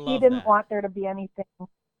 because he didn't want there to be anything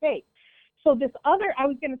fake. So I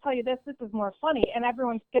was going to tell you this is more funny, and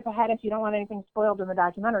everyone skip ahead if you don't want anything spoiled in the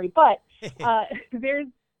documentary, but there's,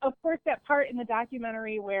 of course, that part in the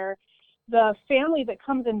documentary where the family that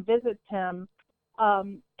comes and visits him,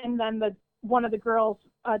 and then one of the girls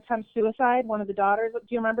attempts suicide, one of the daughters. Do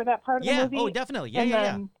you remember that part of the movie? Oh, definitely.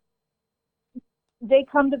 Yeah. They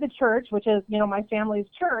come to the church, which is, my family's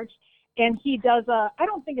church, and he does I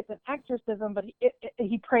don't think it's an exorcism, but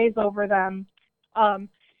he prays over them,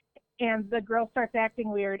 and the girl starts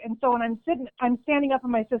acting weird. And so when I'm standing up at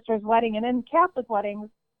my sister's wedding, and in Catholic weddings,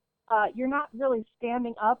 you're not really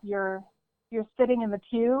standing up, you're sitting in the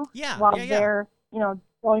pew while they're,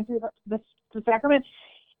 going through the sacrament.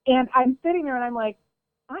 And I'm sitting there and I'm like,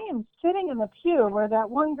 I am sitting in the pew where that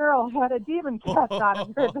one girl had a demon cast out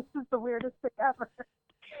of her. This is the weirdest thing ever.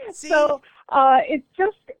 See? So it's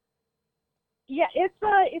just,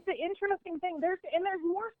 it's an interesting thing. There's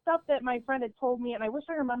more stuff that my friend had told me, and I wish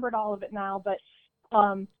I remembered all of it now, but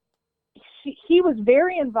he was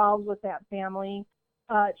very involved with that family,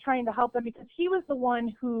 trying to help them, because he was the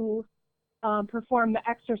one who performed the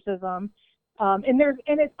exorcism. And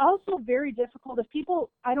it's also very difficult if people,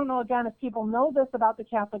 I don't know, again, if people know this about the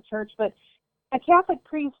Catholic Church, but a Catholic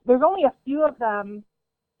priest, there's only a few of them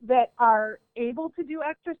that are able to do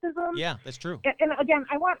exorcism. Yeah, that's true. And again,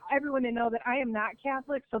 I want everyone to know that I am not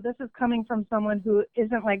Catholic, so this is coming from someone who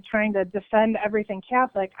isn't like trying to defend everything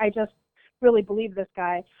Catholic. I just really believe this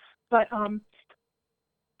guy. But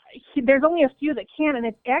there's only a few that can, and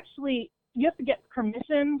it's actually, you have to get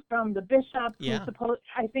permission from the bishop, who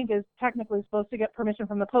I think is technically supposed to get permission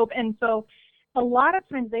from the Pope. And so a lot of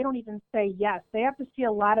times they don't even say yes. They have to see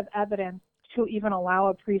a lot of evidence to even allow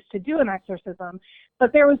a priest to do an exorcism.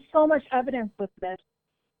 But there was so much evidence with this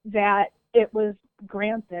that it was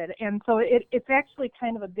granted. And so it's actually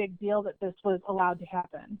kind of a big deal that this was allowed to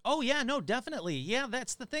happen. Oh, yeah, no, definitely. Yeah,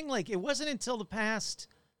 that's the thing. Like, it wasn't until the past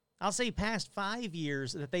 5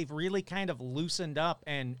 years that they've really kind of loosened up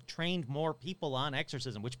and trained more people on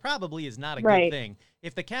exorcism, which probably is not a good thing.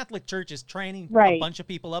 If the Catholic Church is training a bunch of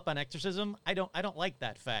people up on exorcism, I don't like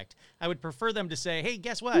that fact. I would prefer them to say, hey,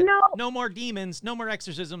 guess what? No more demons, no more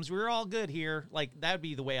exorcisms. We're all good here. Like, that would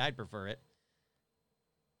be the way I'd prefer it.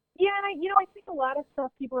 Yeah, and I think a lot of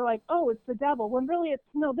stuff people are like, oh, it's the devil. When really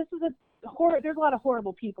there's a lot of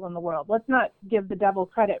horrible people in the world. Let's not give the devil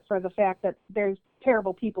credit for the fact that there's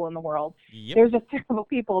terrible people in the world. Yep. There's just terrible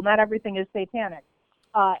people. Not everything is satanic.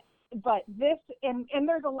 But this, and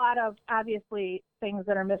there's a lot of, obviously, things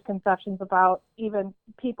that are misconceptions about even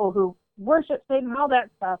people who worship Satan and all that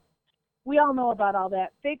stuff. We all know about all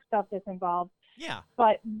that fake stuff that's involved. Yeah.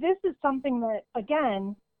 But this is something that,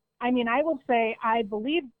 again, I mean, I will say I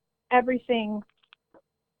believe everything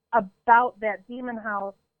about that demon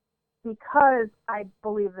house because I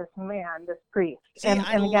believe this man, this priest. See, and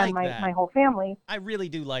I again, like that. my whole family. I really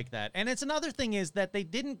do like that. And it's another thing is that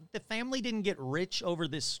the family didn't get rich over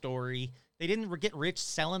this story. They didn't get rich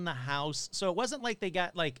selling the house. So it wasn't like they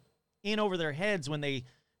got like in over their heads when they,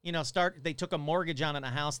 they took a mortgage on a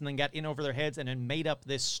house and then got in over their heads and then made up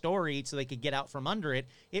this story so they could get out from under it.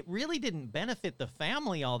 It really didn't benefit the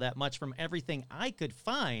family all that much from everything I could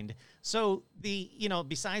find. So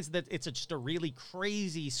besides that it's just a really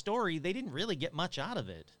crazy story, they didn't really get much out of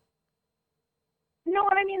it. No,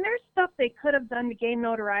 and I mean, there's stuff they could have done to gain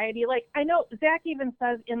notoriety. Like, I know Zach even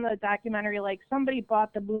says in the documentary, like, somebody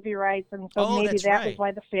bought the movie rights, and so maybe that was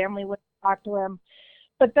why the family would talk to him.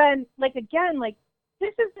 But then, like, again, like,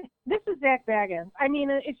 this is Zach Bagans. I mean,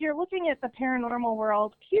 if you're looking at the paranormal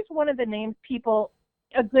world, he's one of the names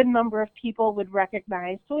a good number of people would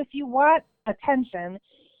recognize. So if you want attention,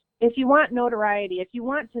 if you want notoriety, if you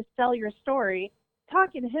want to sell your story,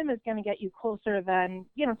 talking to him is going to get you closer than,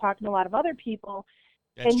 talking to a lot of other people.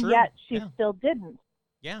 That's and true. Yet she still didn't.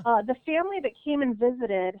 Yeah. The family that came and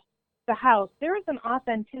visited the house, there was an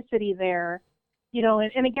authenticity there,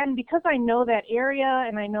 and again, because I know that area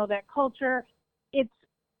and I know that culture,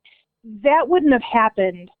 that wouldn't have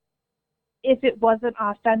happened if it wasn't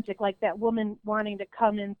authentic, like that woman wanting to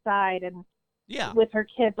come inside and with her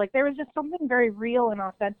kids. Like, there was just something very real and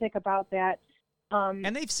authentic about that.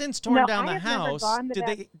 And they've since torn down the house.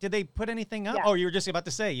 Did they put anything up? Yeah. Oh, you were just about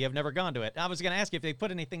to say you have never gone to it. I was going to ask you if they put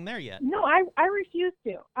anything there yet. No, I refuse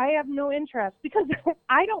to. I have no interest because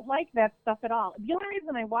I don't like that stuff at all. The only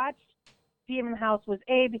reason I watched Demon House was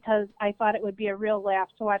because I thought it would be a real laugh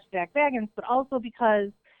to watch Zach Bagans, but also because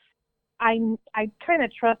I kind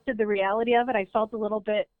of trusted the reality of it. I felt a little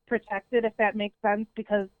bit protected, if that makes sense,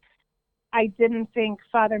 because I didn't think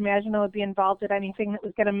Father Maginot would be involved in anything that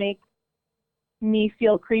was going to make me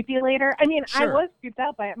feel creepy later. I mean, sure. I was creeped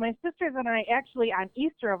out by it. My sisters and I actually, on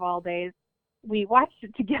Easter of all days, we watched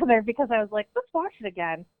it together because I was like, let's watch it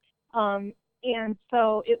again. And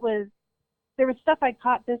so there was stuff I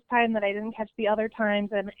caught this time that I didn't catch the other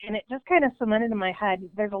times, and it just kind of cemented in my head.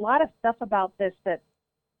 There's a lot of stuff about this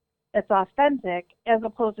that's authentic as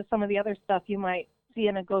opposed to some of the other stuff you might see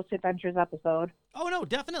in a Ghost Adventures episode. Oh, no,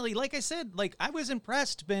 definitely. Like I said, I was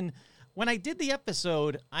impressed when I did the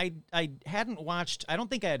episode, I hadn't watched, I don't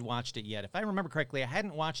think I had watched it yet. If I remember correctly, I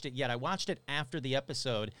hadn't watched it yet. I watched it after the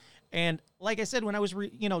episode. And like I said, when I was,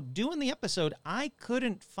 doing the episode, I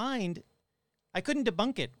couldn't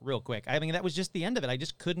debunk it real quick. I mean, that was just the end of it. I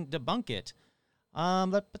just couldn't debunk it.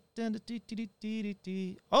 Oh,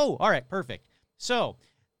 all right, perfect. So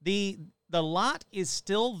the lot is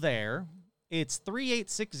still there. It's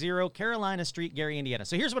 3860 Carolina Street, Gary, Indiana.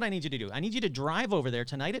 So here's what I need you to do. I need you to drive over there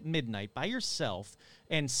tonight at midnight by yourself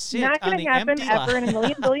and sit on the empty lot. Not going to happen ever in a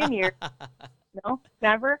million billion years. No,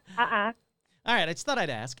 never. All right, I just thought I'd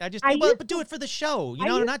ask. But do it for the show.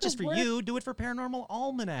 Not just for you. Do it for Paranormal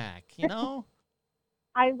Almanac,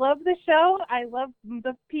 I love the show. I love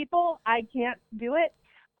the people. I can't do it.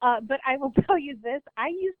 But I will tell you this. I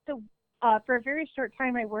used to, for a very short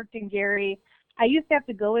time, I worked in Gary. I used to have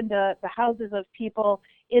to go into the houses of people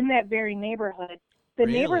in that very neighborhood. The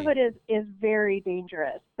neighborhood is very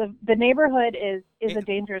dangerous. The neighborhood is a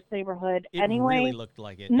dangerous neighborhood anyway. It really looked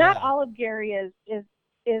like it. Not all of Gary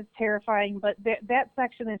is terrifying, but that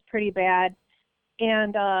section is pretty bad.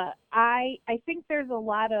 And I think there's a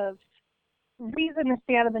lot of reason to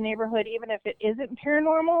stay out of the neighborhood, even if it isn't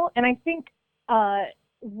paranormal. And I think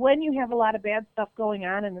when you have a lot of bad stuff going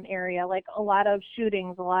on in an area, like a lot of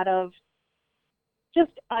shootings, a lot of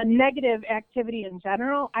just a negative activity in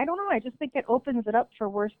general, I don't know. I just think it opens it up for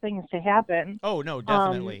worse things to happen. Oh, no,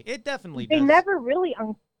 definitely. It definitely does. They never really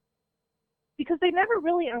because they never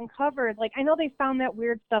really uncovered, like, I know they found that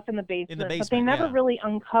weird stuff in the basement, but they never really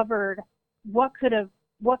uncovered what could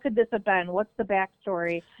this have been? What's the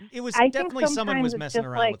backstory? It was definitely someone was messing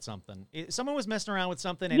around with something. Someone was messing around with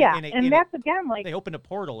something. And that's again, like, they opened a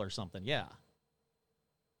portal or something. Yeah.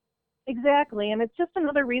 Exactly, and it's just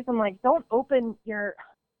another reason, like, don't open your.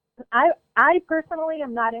 I personally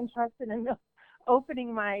am not interested in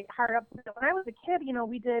opening my heart up. When I was a kid,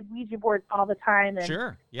 we did Ouija boards all the time, and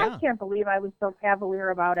sure, yeah. I can't believe I was so cavalier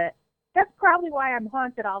about it. That's probably why I'm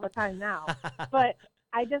haunted all the time now. But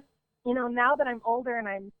I just, now that I'm older and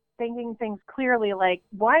I'm thinking things clearly, like,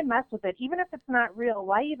 why mess with it? Even if it's not real,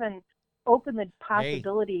 why even open the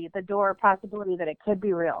possibility, the door possibility that it could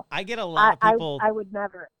be real? I get a lot of people. I would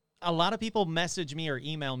never. A lot of people message me or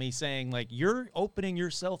email me saying, like, you're opening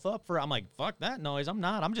yourself up for, I'm like, fuck that noise. I'm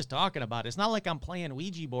not. I'm just talking about it. It's not like I'm playing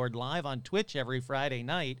Ouija board live on Twitch every Friday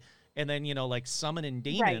night and then, like summoning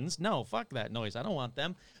demons. Right. No, fuck that noise. I don't want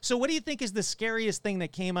them. So what do you think is the scariest thing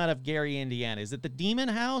that came out of Gary, Indiana? Is it the demon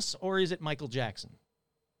house or is it Michael Jackson?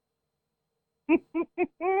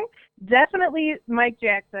 Definitely Mike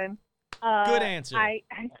Jackson. Good answer. I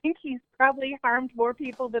think he's probably harmed more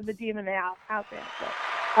people than the demon out there.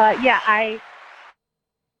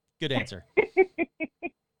 Good answer.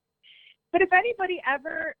 But if anybody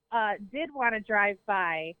ever did want to drive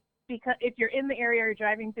by, because if you're in the area or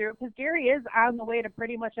driving through, because Gary is on the way to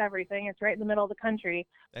pretty much everything, it's right in the middle of the country.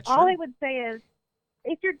 That's all true. I would say is,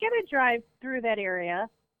 if you're going to drive through that area,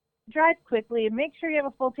 drive quickly, make sure you have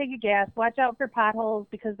a full tank of gas, watch out for potholes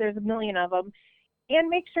because there's a million of them, and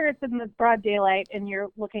make sure it's in the broad daylight and you're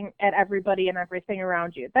looking at everybody and everything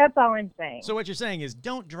around you. That's all I'm saying. So what you're saying is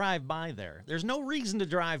don't drive by there. There's no reason to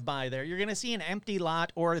drive by there. You're going to see an empty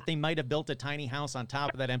lot, or they might have built a tiny house on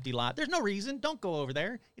top of that empty lot. There's no reason. Don't go over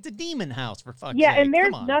there. It's a demon house, for fuck's sake. Yeah, and there's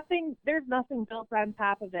nothing built on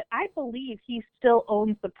top of it. I believe he still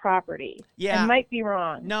owns the property. Yeah. I might be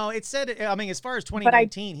wrong. No, it said, as far as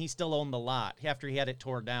 2019, he still owned the lot after he had it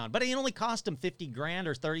torn down. But it only cost him $50,000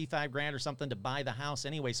 or $35,000 or something to buy the house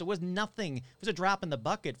anyway. So it was nothing. It was a drop in the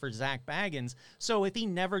bucket for Zach Baggins. So if he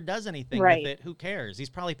never does anything with it, who cares? He's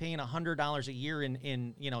probably paying $100 a year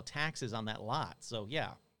in taxes on that lot. So yeah.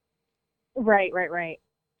 Right.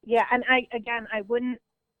 Yeah, and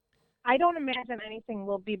I don't imagine anything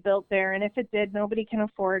will be built there, and if it did, nobody can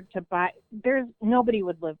afford to buy. Nobody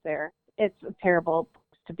would live there. It's a terrible place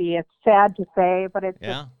to be. It's sad to say, but it's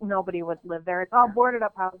just nobody would live there. It's all boarded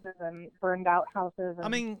up houses and burned out houses.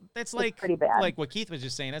 And that's like pretty bad. Like what Keith was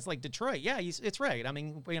just saying. That's like Detroit. Yeah, it's right.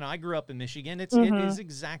 I grew up in Michigan. It is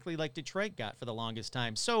exactly like Detroit got for the longest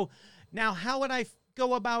time. So now, how would I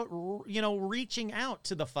go about reaching out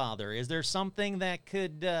to the father? Is there something that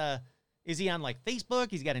could? Is he on like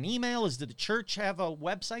Facebook? He's got an email. Does the church have a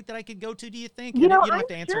website that I could go to? Do you think? You don't have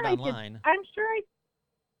to answer it online.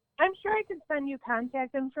 I'm sure I could send you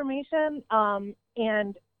contact information.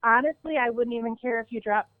 And honestly, I wouldn't even care if you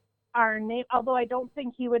drop our name. Although I don't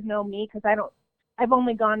think he would know me because I've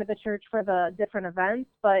only gone to the church for the different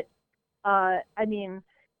events. But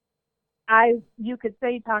you could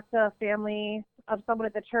say talk to a family of someone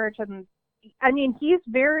at the church, and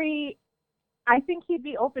I think he'd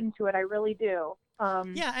be open to it. I really do.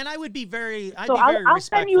 And I would be very, I'll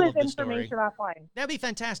send you his information offline. That'd be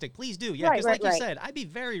fantastic. Please do. Yeah, because you said, I'd be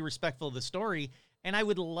very respectful of the story, and I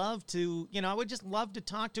would love to, I would just love to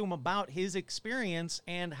talk to him about his experience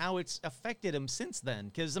and how it's affected him since then.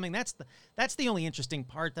 Because, that's the only interesting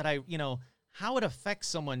part that how it affects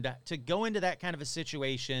someone to go into that kind of a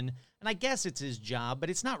situation. And I guess it's his job,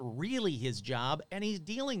 but it's not really his job, and he's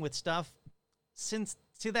dealing with stuff to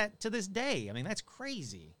this day. That's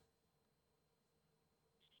crazy.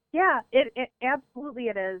 Yeah, it absolutely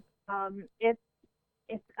it is. It's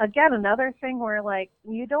again another thing where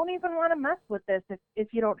you don't even want to mess with this if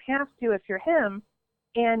you don't have to, if you're him,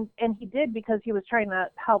 and he did because he was trying to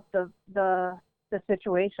help the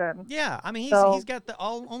situation. Yeah, he's got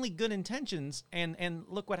only good intentions, and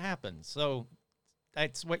look what happens. So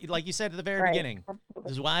that's what, like you said at the very beginning. Absolutely.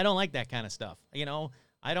 This is why I don't like that kind of stuff.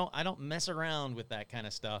 I don't mess around with that kind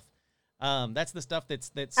of stuff. That's the stuff that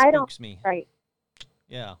spooks me. Right.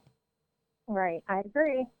 Yeah. Right. I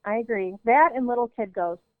agree. That and little kid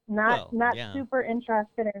ghosts. Not super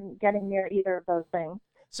interested in getting near either of those things.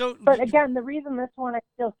 But again, the reason this one I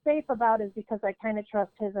feel safe about is because I kind of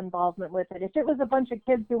trust his involvement with it. If it was a bunch of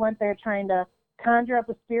kids who went there trying to conjure up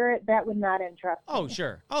a spirit, that would not interest me. Oh,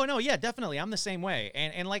 sure. Oh, no, yeah, definitely. I'm the same way.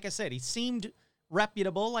 And like I said, he seemed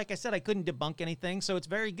reputable. Like I said, I couldn't debunk anything, so it's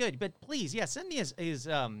very good. But please, send me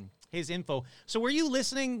his info. So were you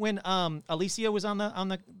listening when Alicia was on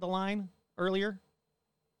the line earlier?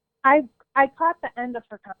 I caught the end of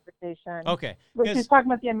her conversation. Okay. She was talking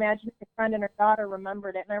about the imaginary friend, and her daughter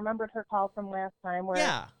remembered it, and I remembered her call from last time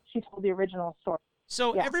where she told the original story.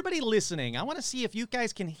 So everybody listening, I want to see if you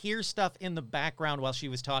guys can hear stuff in the background while she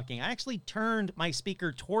was talking. I actually turned my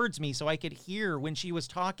speaker towards me so I could hear when she was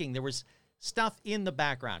talking. There was stuff in the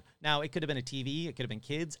background. Now, it could have been a TV. It could have been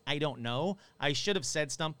kids. I don't know. I should have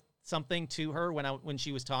said something to her when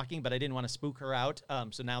she was talking, but I didn't want to spook her out.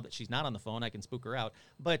 So now that she's not on the phone, I can spook her out.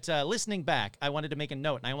 But listening back, I wanted to make a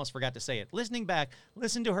note, and I almost forgot to say it. Listening back,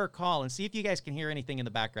 listen to her call and see if you guys can hear anything in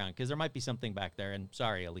the background, because there might be something back there. And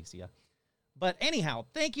sorry, Alicia. But anyhow,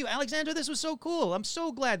 thank you, Alexandra. This was so cool. I'm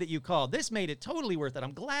so glad that you called. This made it totally worth it.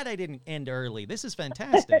 I'm glad I didn't end early. This is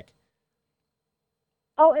fantastic.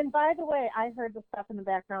 Oh, and by the way, I heard the stuff in the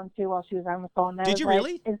background, too, while she was on the phone. Did you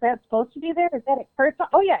really? Is that supposed to be there? Is that her?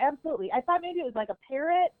 Oh, yeah, absolutely. I thought maybe it was like a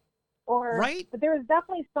parrot or right? But there was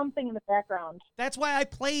definitely something in the background. That's why I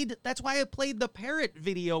played the parrot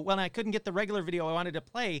video when I couldn't get the regular video I wanted to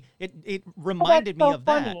play. It reminded me of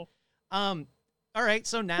funny. that. All right,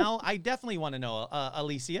 so now I definitely want to know,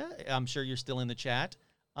 Alicia, I'm sure you're still in the chat.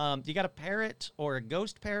 You got a parrot or a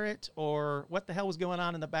ghost parrot, or what the hell was going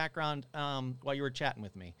on in the background while you were chatting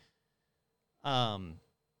with me?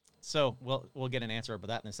 So we'll get an answer about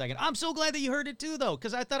that in a second. I'm so glad that you heard it too, though,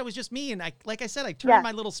 because I thought it was just me, and like I said, I turned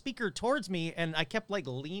my little speaker towards me, and I kept like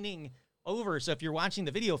leaning over. So if you're watching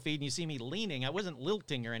the video feed and you see me leaning, I wasn't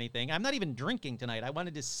lilting or anything. I'm not even drinking tonight. I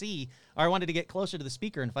wanted to get closer to the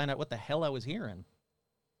speaker and find out what the hell I was hearing.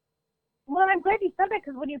 Well, I'm glad you said that,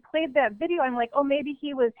 because when you played that video, I'm like, oh, maybe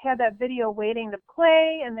he had that video waiting to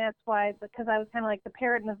play, and that's why, because I was kind of like the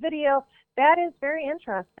parrot in the video. That is very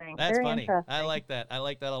interesting. That's very funny. Interesting. I like that. I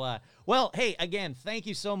like that a lot. Well, hey, again, thank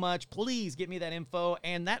you so much. Please get me that info.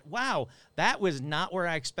 And that was not where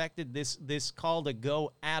I expected this call to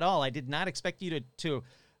go at all. I did not expect you to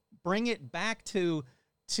bring it back to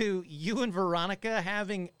you and Veronica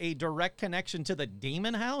having a direct connection to the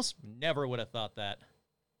demon house. Never would have thought that.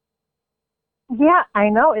 Yeah, I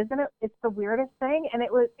know, isn't it? It's the weirdest thing.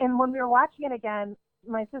 And when we were watching it again,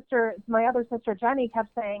 my other sister Jenny kept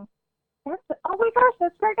saying, "Oh my gosh,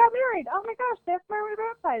 that's where I got married. Oh my gosh, that's where we were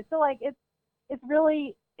baptized." So like, it's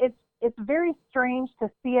really very strange to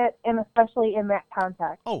see it, and especially in that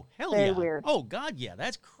context. Oh hell very yeah! Weird. Oh god, yeah,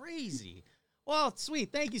 that's crazy. Well,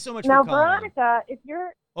 sweet. Thank you so much now, for calling. Veronica, if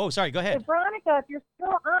you're sorry, go ahead. Veronica, if you're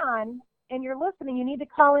still on and you're listening, you need to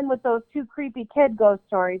call in with those 2 creepy kid ghost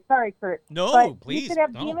stories. Sorry, Kurt. No, but please. You should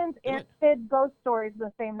have demons and kid ghost stories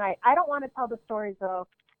the same night. I don't want to tell the stories, though.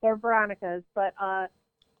 They're Veronica's. But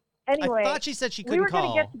anyway. I thought she said she couldn't call. We were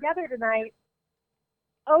call. going to get together tonight.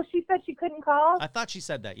 Oh, she said she couldn't call? I thought she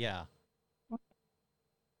said that, yeah.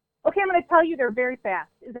 Okay, I'm going to tell you they're very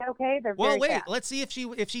fast. Is that okay? They're very wait. fast. Let's see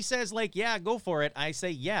if she says, like, yeah, go for it. I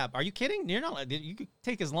say, yeah. Are you kidding? You can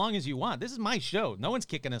take as long as you want. This is my show. No one's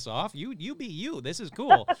kicking us off. You be you. This is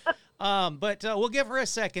cool. But we'll give her a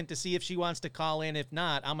second to see if she wants to call in. If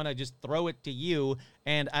not, I'm going to just throw it to you,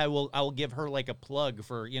 and I will give her, like, a plug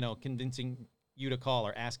for, convincing you to call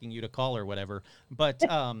or asking you to call or whatever. But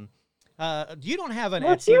you don't have an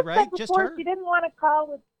Etsy, right? Just her? She didn't want to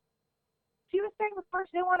call with... She was saying before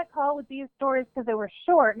she didn't want to call with these stories because they were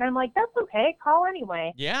short, and I'm like, that's okay, call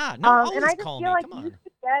anyway. Yeah, no, always and I just call feel me. like Come on. you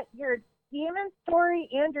should get your demon story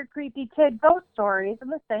and your creepy kid ghost stories in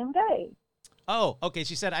the same day. Oh, okay.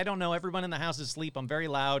 She said, I don't know. Everyone in the house is asleep. I'm very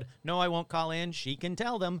loud. No, I won't call in. She can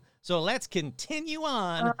tell them. So let's continue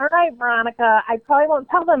on. All right, Veronica. I probably won't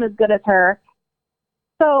tell them as good as her.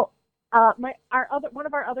 So one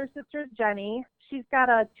of our other sisters, Jenny, she's got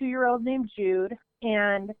a 2-year-old named Jude,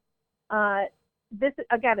 and this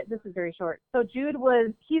is very short. So Jude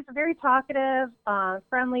he's very talkative,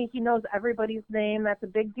 friendly. He knows everybody's name. That's a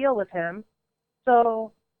big deal with him.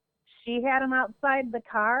 So she had him outside the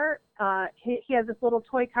car. He has this little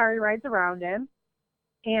toy car he rides around in.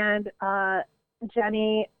 And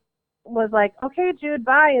Jenny was like, okay, Jude,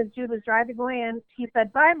 bye, as Jude was driving away. And he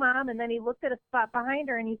said, bye, Mom. And then he looked at a spot behind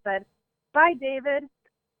her and he said, bye, David.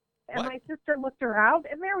 And my sister looked around,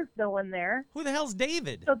 and there was no one there. Who the hell's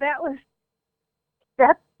David? So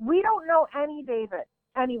we don't know any David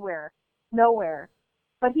anywhere, nowhere.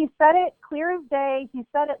 But he said it clear as day. He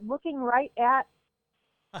said it looking right at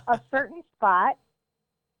a certain spot,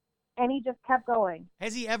 and he just kept going.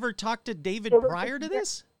 Has he ever talked to David prior to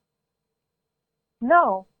this?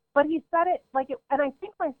 No, but he said it and I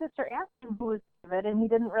think my sister asked him who was David, and he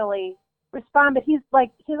didn't really respond. But he's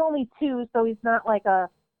only 2, so he's not like a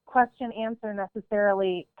question answer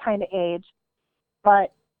necessarily kind of age,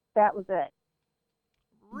 but that was it.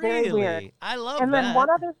 Really? Very weird. I love that. And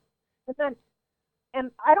then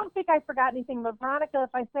and I don't think I forgot anything, but Veronica, if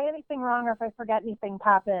I say anything wrong or if I forget anything,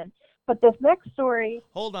 pop in. But this next story.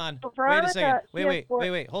 Hold on. Veronica, wait a second.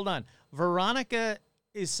 Wait. Hold on. Veronica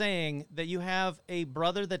is saying that you have a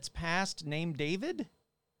brother that's passed named David?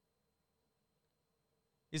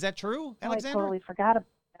 Is that true, Alexandra? I totally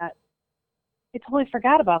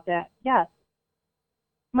forgot about that. Yes.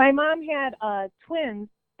 My mom had twins.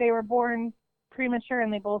 They were born premature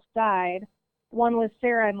and they both died. One was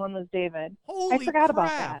Sarah and one was David. Holy I forgot crap. about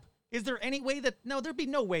that. Is there any way that... No, there'd be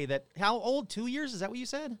no way that... How old? 2 years? Is that what you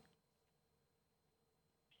said?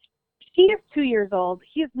 He is 2 years old.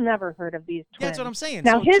 He's never heard of these twins. That's what I'm saying.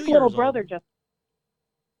 Now, so his little brother just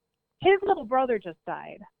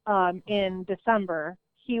died in December.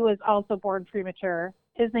 He was also born premature.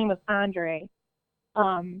 His name was Andre.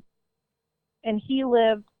 And he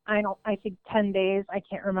lived, I think 10 days. I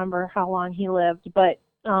can't remember how long he lived, but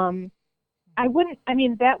that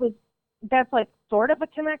was that's like sort of a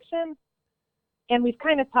connection. And we've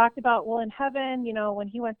kind of talked about, well, in heaven, you know, when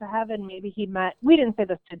he went to heaven, maybe he met, we didn't say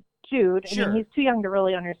this to Jude. I Sure. mean, he's too young to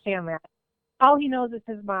really understand that. All he knows is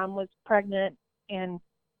his mom was pregnant and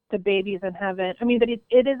the baby's in heaven. I mean, but it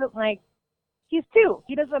isn't like, he's 2.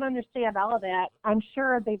 He doesn't understand all of that. I'm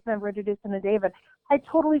sure they've never introduced him to David. I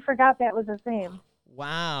totally forgot that was his name.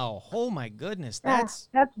 Wow. Oh, my goodness. That's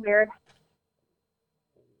weird.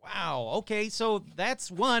 Wow. Okay, so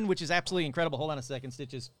that's one, which is absolutely incredible. Hold on a second.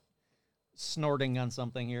 Stitch is snorting on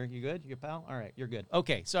something here. You good? You pal? All right, you're good.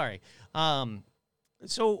 Okay, sorry.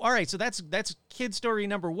 So, all right, so that's kid story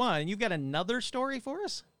number 1. You've got another story for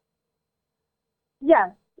us?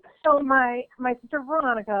 Yes. So my sister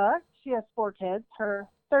Veronica, she has 4 kids. Her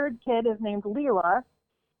 3rd kid is named Leela.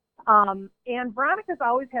 And Veronica's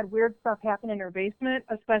always had weird stuff happen in her basement,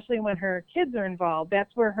 especially when her kids are involved.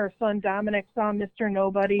 That's where her son Dominic saw Mr.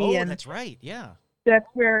 Nobody. Oh, and that's right, yeah. That's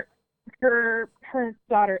where her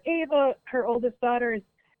daughter Ava, her oldest daughter, is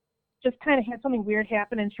just kind of had something weird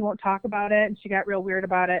happen and she won't talk about it, and she got real weird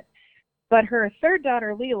about it. But her 3rd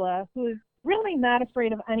daughter, Leela, who is really not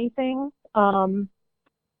afraid of anything,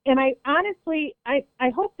 and I honestly, I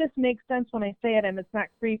hope this makes sense when I say it and it's not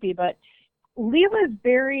creepy, but Leela is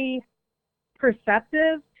very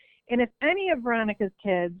perceptive, and if any of Veronica's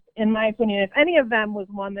kids, in my opinion, if any of them was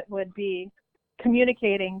one that would be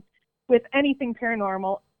communicating with anything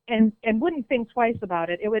paranormal and wouldn't think twice about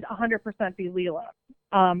it, it would 100% be Leela.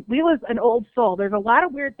 Leela's an old soul. There's a lot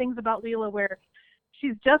of weird things about Leela where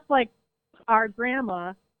she's just like our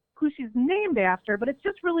grandma, who she's named after, but it's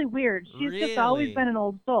just really weird. She's just always been an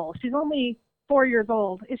old soul. She's only 4 years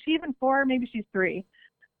old. Is she even 4? Maybe she's 3.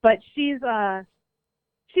 But she's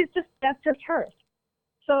just, that's just her.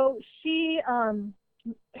 So she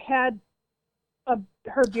had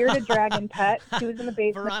her bearded dragon pet. She was in the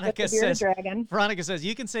basement with the bearded dragon. Veronica says,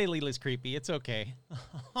 you can say Leela's creepy. It's okay.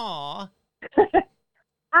 Aw.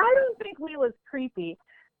 I don't think Leela's creepy.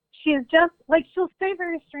 She's just, like, she'll say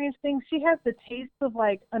very strange things. She has the taste of,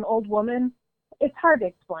 like, an old woman. It's hard to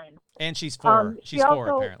explain. And she's 4. She's 4,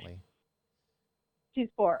 apparently. She's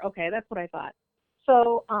 4. Okay, that's what I thought.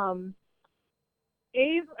 So, Leela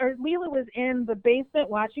was in the basement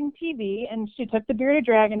watching TV, and she took the bearded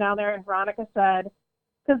dragon down there, and Veronica said,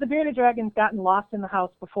 because the bearded dragon's gotten lost in the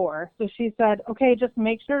house before, so she said, okay, just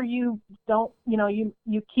make sure you don't, you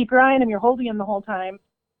keep your eye on him, you're holding him the whole time,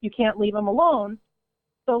 you can't leave him alone.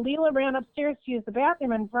 So Leela ran upstairs to use the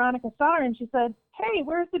bathroom, and Veronica saw her, and she said, hey,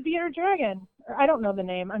 where's the bearded dragon? Or, I don't know the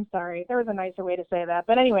name, I'm sorry, there was a nicer way to say that,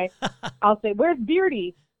 but anyway, I'll say, where's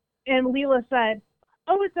Beardy? And Leela said,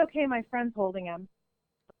 oh, it's okay, my friend's holding him.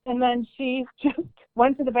 And then she just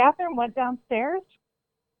went to the bathroom, went downstairs,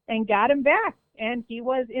 and got him back. And he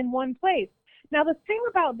was in one place. Now, the thing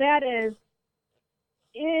about that is,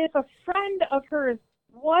 if a friend of hers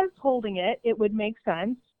was holding it, it would make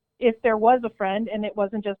sense if there was a friend and it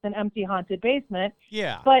wasn't just an empty haunted basement.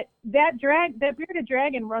 Yeah. But that bearded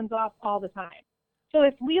dragon runs off all the time. So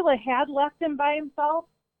if Leela had left him by himself,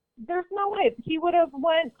 there's no way. He would have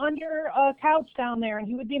went under a couch down there, and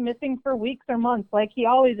he would be missing for weeks or months, like he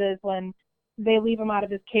always is when they leave him out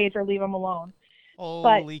of his cage or leave him alone.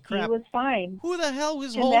 Holy crap. He was fine. Who the hell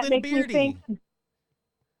was and holding that makes Beardy? Me think,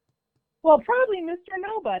 well, probably Mr.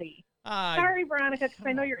 Nobody. Sorry, Veronica, because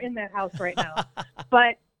I know you're in that house right now.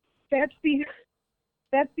 But that's the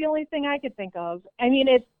only thing I could think of. I mean,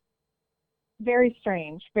 it's very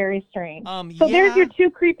strange, very strange. So there's your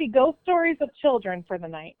 2 creepy ghost stories of children for the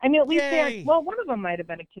night. I mean, at least one of them might have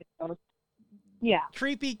been a kid ghost. Yeah.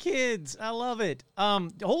 Creepy kids. I love it.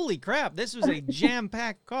 Holy crap. This was a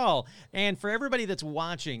jam-packed call. And for everybody that's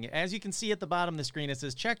watching, as you can see at the bottom of the screen, it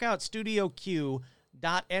says, check out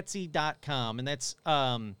studioq.etsy.com. And that's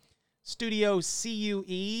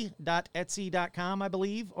studiocue.etsy.com, I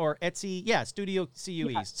believe, or Etsy. Yeah, Studio CUE.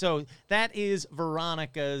 Yeah. So that is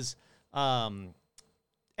Veronica's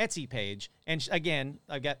Etsy page. And again,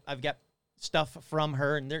 I've got stuff from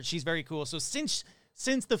her, and she's very cool. So since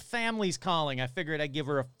the family's calling, I figured I'd give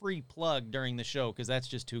her a free plug during the show because that's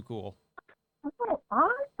just too cool. Oh,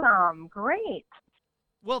 awesome. Great.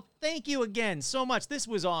 Well, thank you again so much. This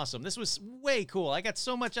was awesome. This was way cool. I got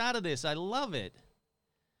so much out of this. I love it.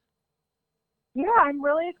 Yeah, I'm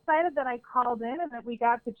really excited that I called in and that we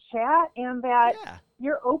got to chat and that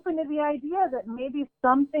you're open to the idea that maybe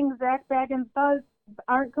some things Zach Baggins does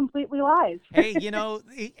aren't completely lies. Hey,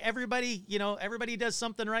 everybody does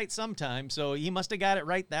something right sometimes, so he must have got it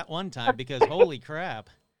right that one time because holy crap.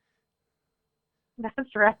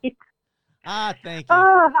 That's right. Thank you.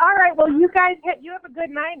 All right. Well, you guys, you have a good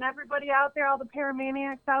night, and everybody out there, all the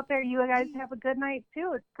paramaniacs out there, you guys have a good night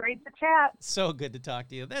too. It's great to chat. So good to talk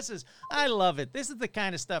to you. I love it. This is the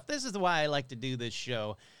kind of stuff. This is why I like to do this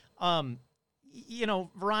show.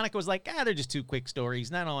 Veronica was like, they're just 2 quick stories,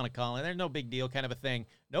 and I don't want to call it. They're no big deal, kind of a thing.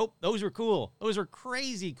 Nope, those were cool. Those were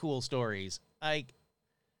crazy cool stories.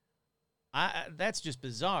 That's just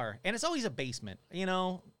bizarre, and it's always a basement.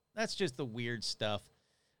 That's just the weird stuff.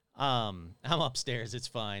 I'm upstairs. It's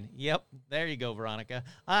fine. Yep. There you go, Veronica.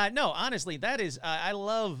 No, honestly, that is, I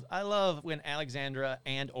love when Alexandra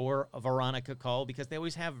or Veronica call, because they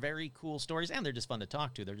always have very cool stories, and they're just fun to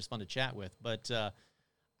talk to. They're just fun to chat with. But,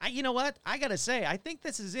 you know what? I got to say, I think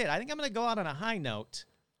this is it. I think I'm going to go out on a high note.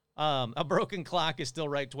 A broken clock is still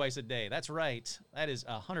right twice a day. That's right. That is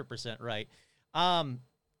 100% right.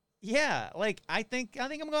 Yeah, I think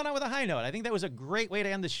I'm going out with a high note. I think that was a great way to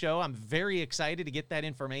end the show. I'm very excited to get that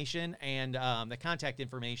information and the contact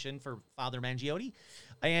information for Father Mangiotti.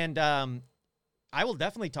 And I will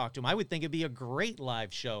definitely talk to him. I would think it'd be a great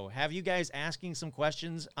live show. Have you guys asking some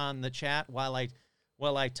questions on the chat while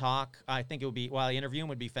I talk? I think it would be, while I interview him,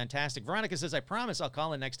 would be fantastic. Veronica says, I promise I'll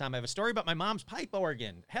call in next time I have a story about my mom's pipe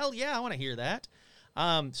organ. Hell yeah, I want to hear that.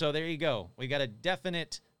 So there you go. We got a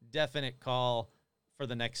definite call for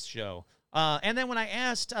the next show. And then when I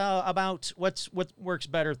asked about what works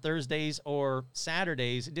better, Thursdays or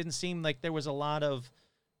Saturdays, it didn't seem like there was a lot of,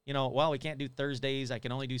 we can't do Thursdays, I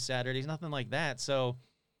can only do Saturdays, nothing like that. So,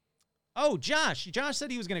 Josh said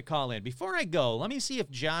he was going to call in. Before I go, let me see if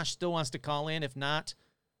Josh still wants to call in. If not,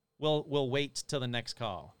 we'll wait till the next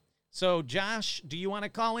call. So, Josh, do you want to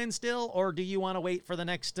call in still, or do you want to wait for the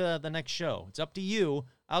next show? It's up to you.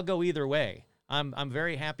 I'll go either way. I'm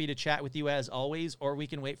very happy to chat with you as always, or we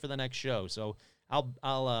can wait for the next show. So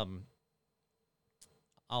I'll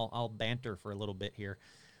banter for a little bit here,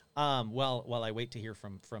 while I wait to hear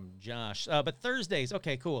from Josh. But Thursdays,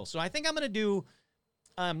 okay, cool. So I think I'm gonna do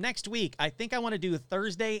next week. I think I want to do a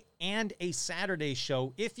Thursday and a Saturday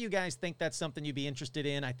show. If you guys think that's something you'd be interested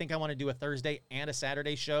in, I think I want to do a Thursday and a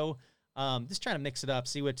Saturday show. Just trying to mix it up,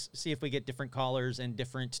 see if we get different callers and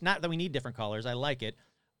different. Not that we need different callers. I like it.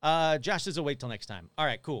 Josh says, wait till next time. All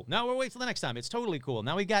right, cool. Now we'll wait till the next time. It's totally cool.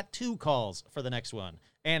 Now we got 2 calls for the next one,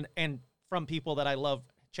 and from people that I love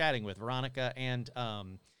chatting with, Veronica and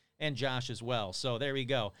Josh as well. So there we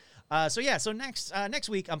go. So next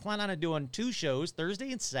week I'm planning on doing 2 shows,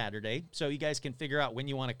 Thursday and Saturday. So you guys can figure out when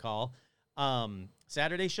you want to call.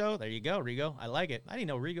 Saturday show. There you go, Rigo. I like it. I didn't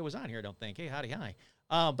know Rigo was on here. I don't think. Hey, howdy, hi.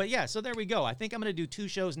 But yeah, so there we go. I think I'm going to do 2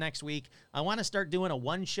 shows next week. I want to start doing a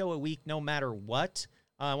 1 show a week, no matter what.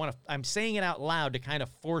 I'm saying it out loud to kind of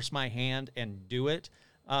force my hand and do it.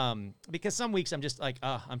 Because some weeks I'm just like,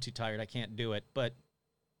 I'm too tired. I can't do it. But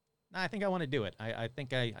I think I want to do it. I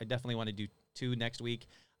think I definitely want to do 2 next week.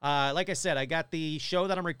 Like I said, I got the show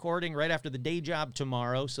that I'm recording right after the day job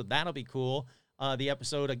tomorrow. So that'll be cool. The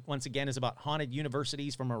episode, once again, is about haunted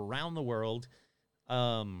universities from around the world.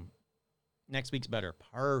 Next week's better.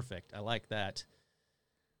 Perfect. I like that.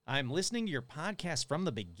 I'm listening to your podcast from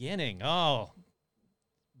the beginning. Oh,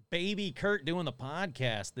 baby Kurt doing the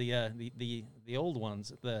podcast, the old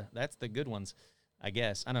ones, that's the good ones, I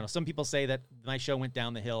guess. I don't know. Some people say that my show went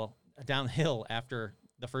downhill after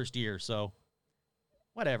the first year, so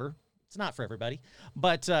whatever. It's not for everybody.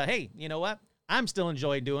 But hey, you know what? I'm still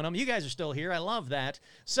enjoying doing them. You guys are still here. I love that.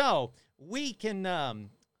 So we can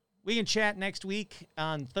chat next week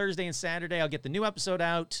on Thursday and Saturday. I'll get the new episode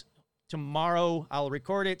out tomorrow. I'll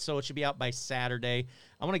record it, so it should be out by Saturday.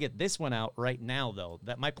 I want to get this one out right now, though.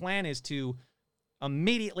 That my plan is to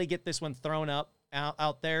immediately get this one thrown up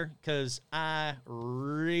out there, because I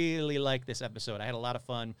really like this episode. I had a lot of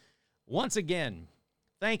fun. Once again,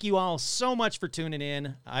 thank you all so much for tuning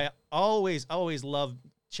in. I always love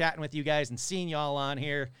chatting with you guys and seeing you all on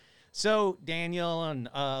here. So Daniel and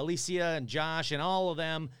Alicia and Josh and all of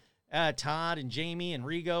them, Todd and Jamie and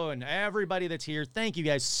Rigo and everybody that's here, thank you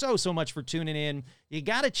guys so much for tuning in. You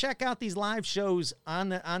got to check out these live shows on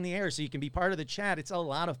the air so you can be part of the chat. It's a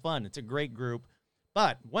lot of fun. It's a great group.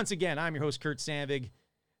 But once again, I'm your host, Kurt Sandvig,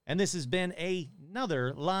 and this has been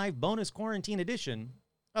another live bonus quarantine edition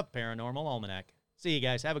of Paranormal Almanac. See you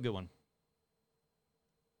guys. Have a good one.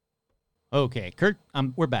 Okay, Kurt,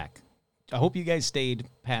 we're back. I hope you guys stayed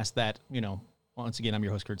past that, once again, I'm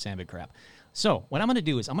your host, Kurt Sandvig crap. So what I'm going to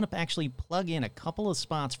do is I'm going to actually plug in a couple of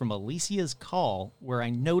spots from Alicia's call where I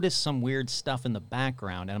noticed some weird stuff in the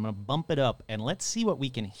background, and I'm going to bump it up, and let's see what we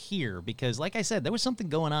can hear, because like I said, there was something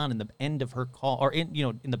going on in the end of her call, or in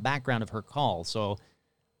the background of her call. So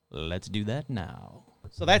let's do that now.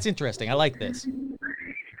 So that's interesting. I like this.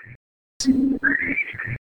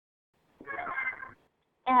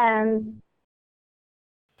 And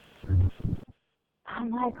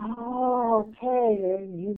I'm like, oh, okay,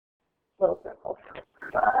 you little circle.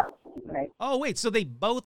 Right. Oh, wait, so they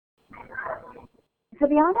both... To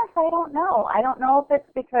be honest, I don't know. I don't know if it's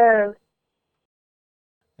because...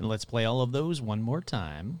 And let's play all of those one more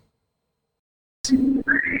time.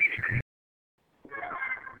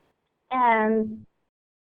 And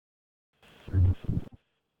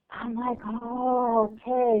I'm like, oh,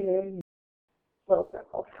 okay, little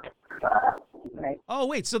circle. Right. Oh,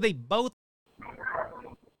 wait, so they both...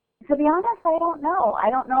 To be honest, I don't know. I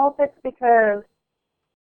don't know if it's because...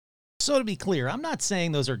 So to be clear, I'm not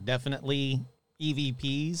saying those are definitely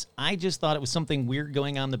EVPs. I just thought it was something weird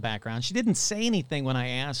going on in the background. She didn't say anything when I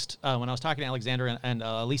asked, when I was talking to Alexandra and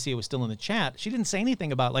Alicia was still in the chat. She didn't say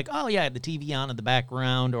anything about like, oh yeah, the TV on in the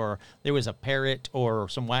background, or there was a parrot or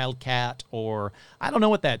some wildcat, or I don't know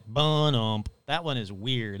what that that one is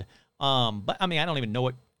weird. But I mean, I don't even know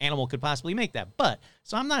what animal could possibly make that. But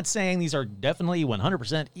so I'm not saying these are definitely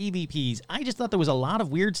 100% EVPs. I just thought there was a lot of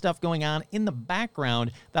weird stuff going on in the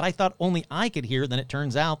background that I thought only I could hear. Then it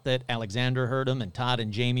turns out that Alexandra heard them and Todd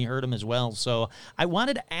and Jamie heard them as well. So I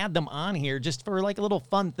wanted to add them on here just for like a little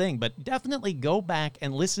fun thing. But definitely go back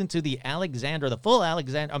and listen to the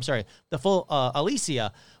full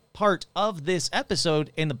Alicia part of this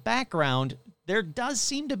episode in the background. There does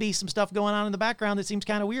seem to be some stuff going on in the background that seems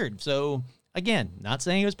kind of weird. So again, not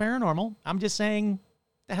saying it was paranormal. I'm just saying,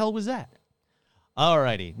 the hell was that?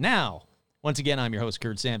 Alrighty. Now, once again, I'm your host,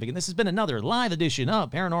 Kurt Sandvik, and this has been another live edition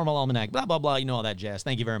of Paranormal Almanac, blah, blah, blah. You know all that jazz.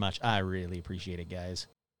 Thank you very much. I really appreciate it, guys.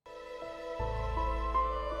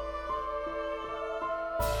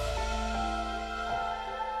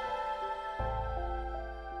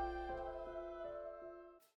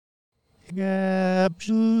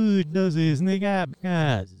 Absolut, das ist nicht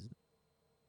abgas.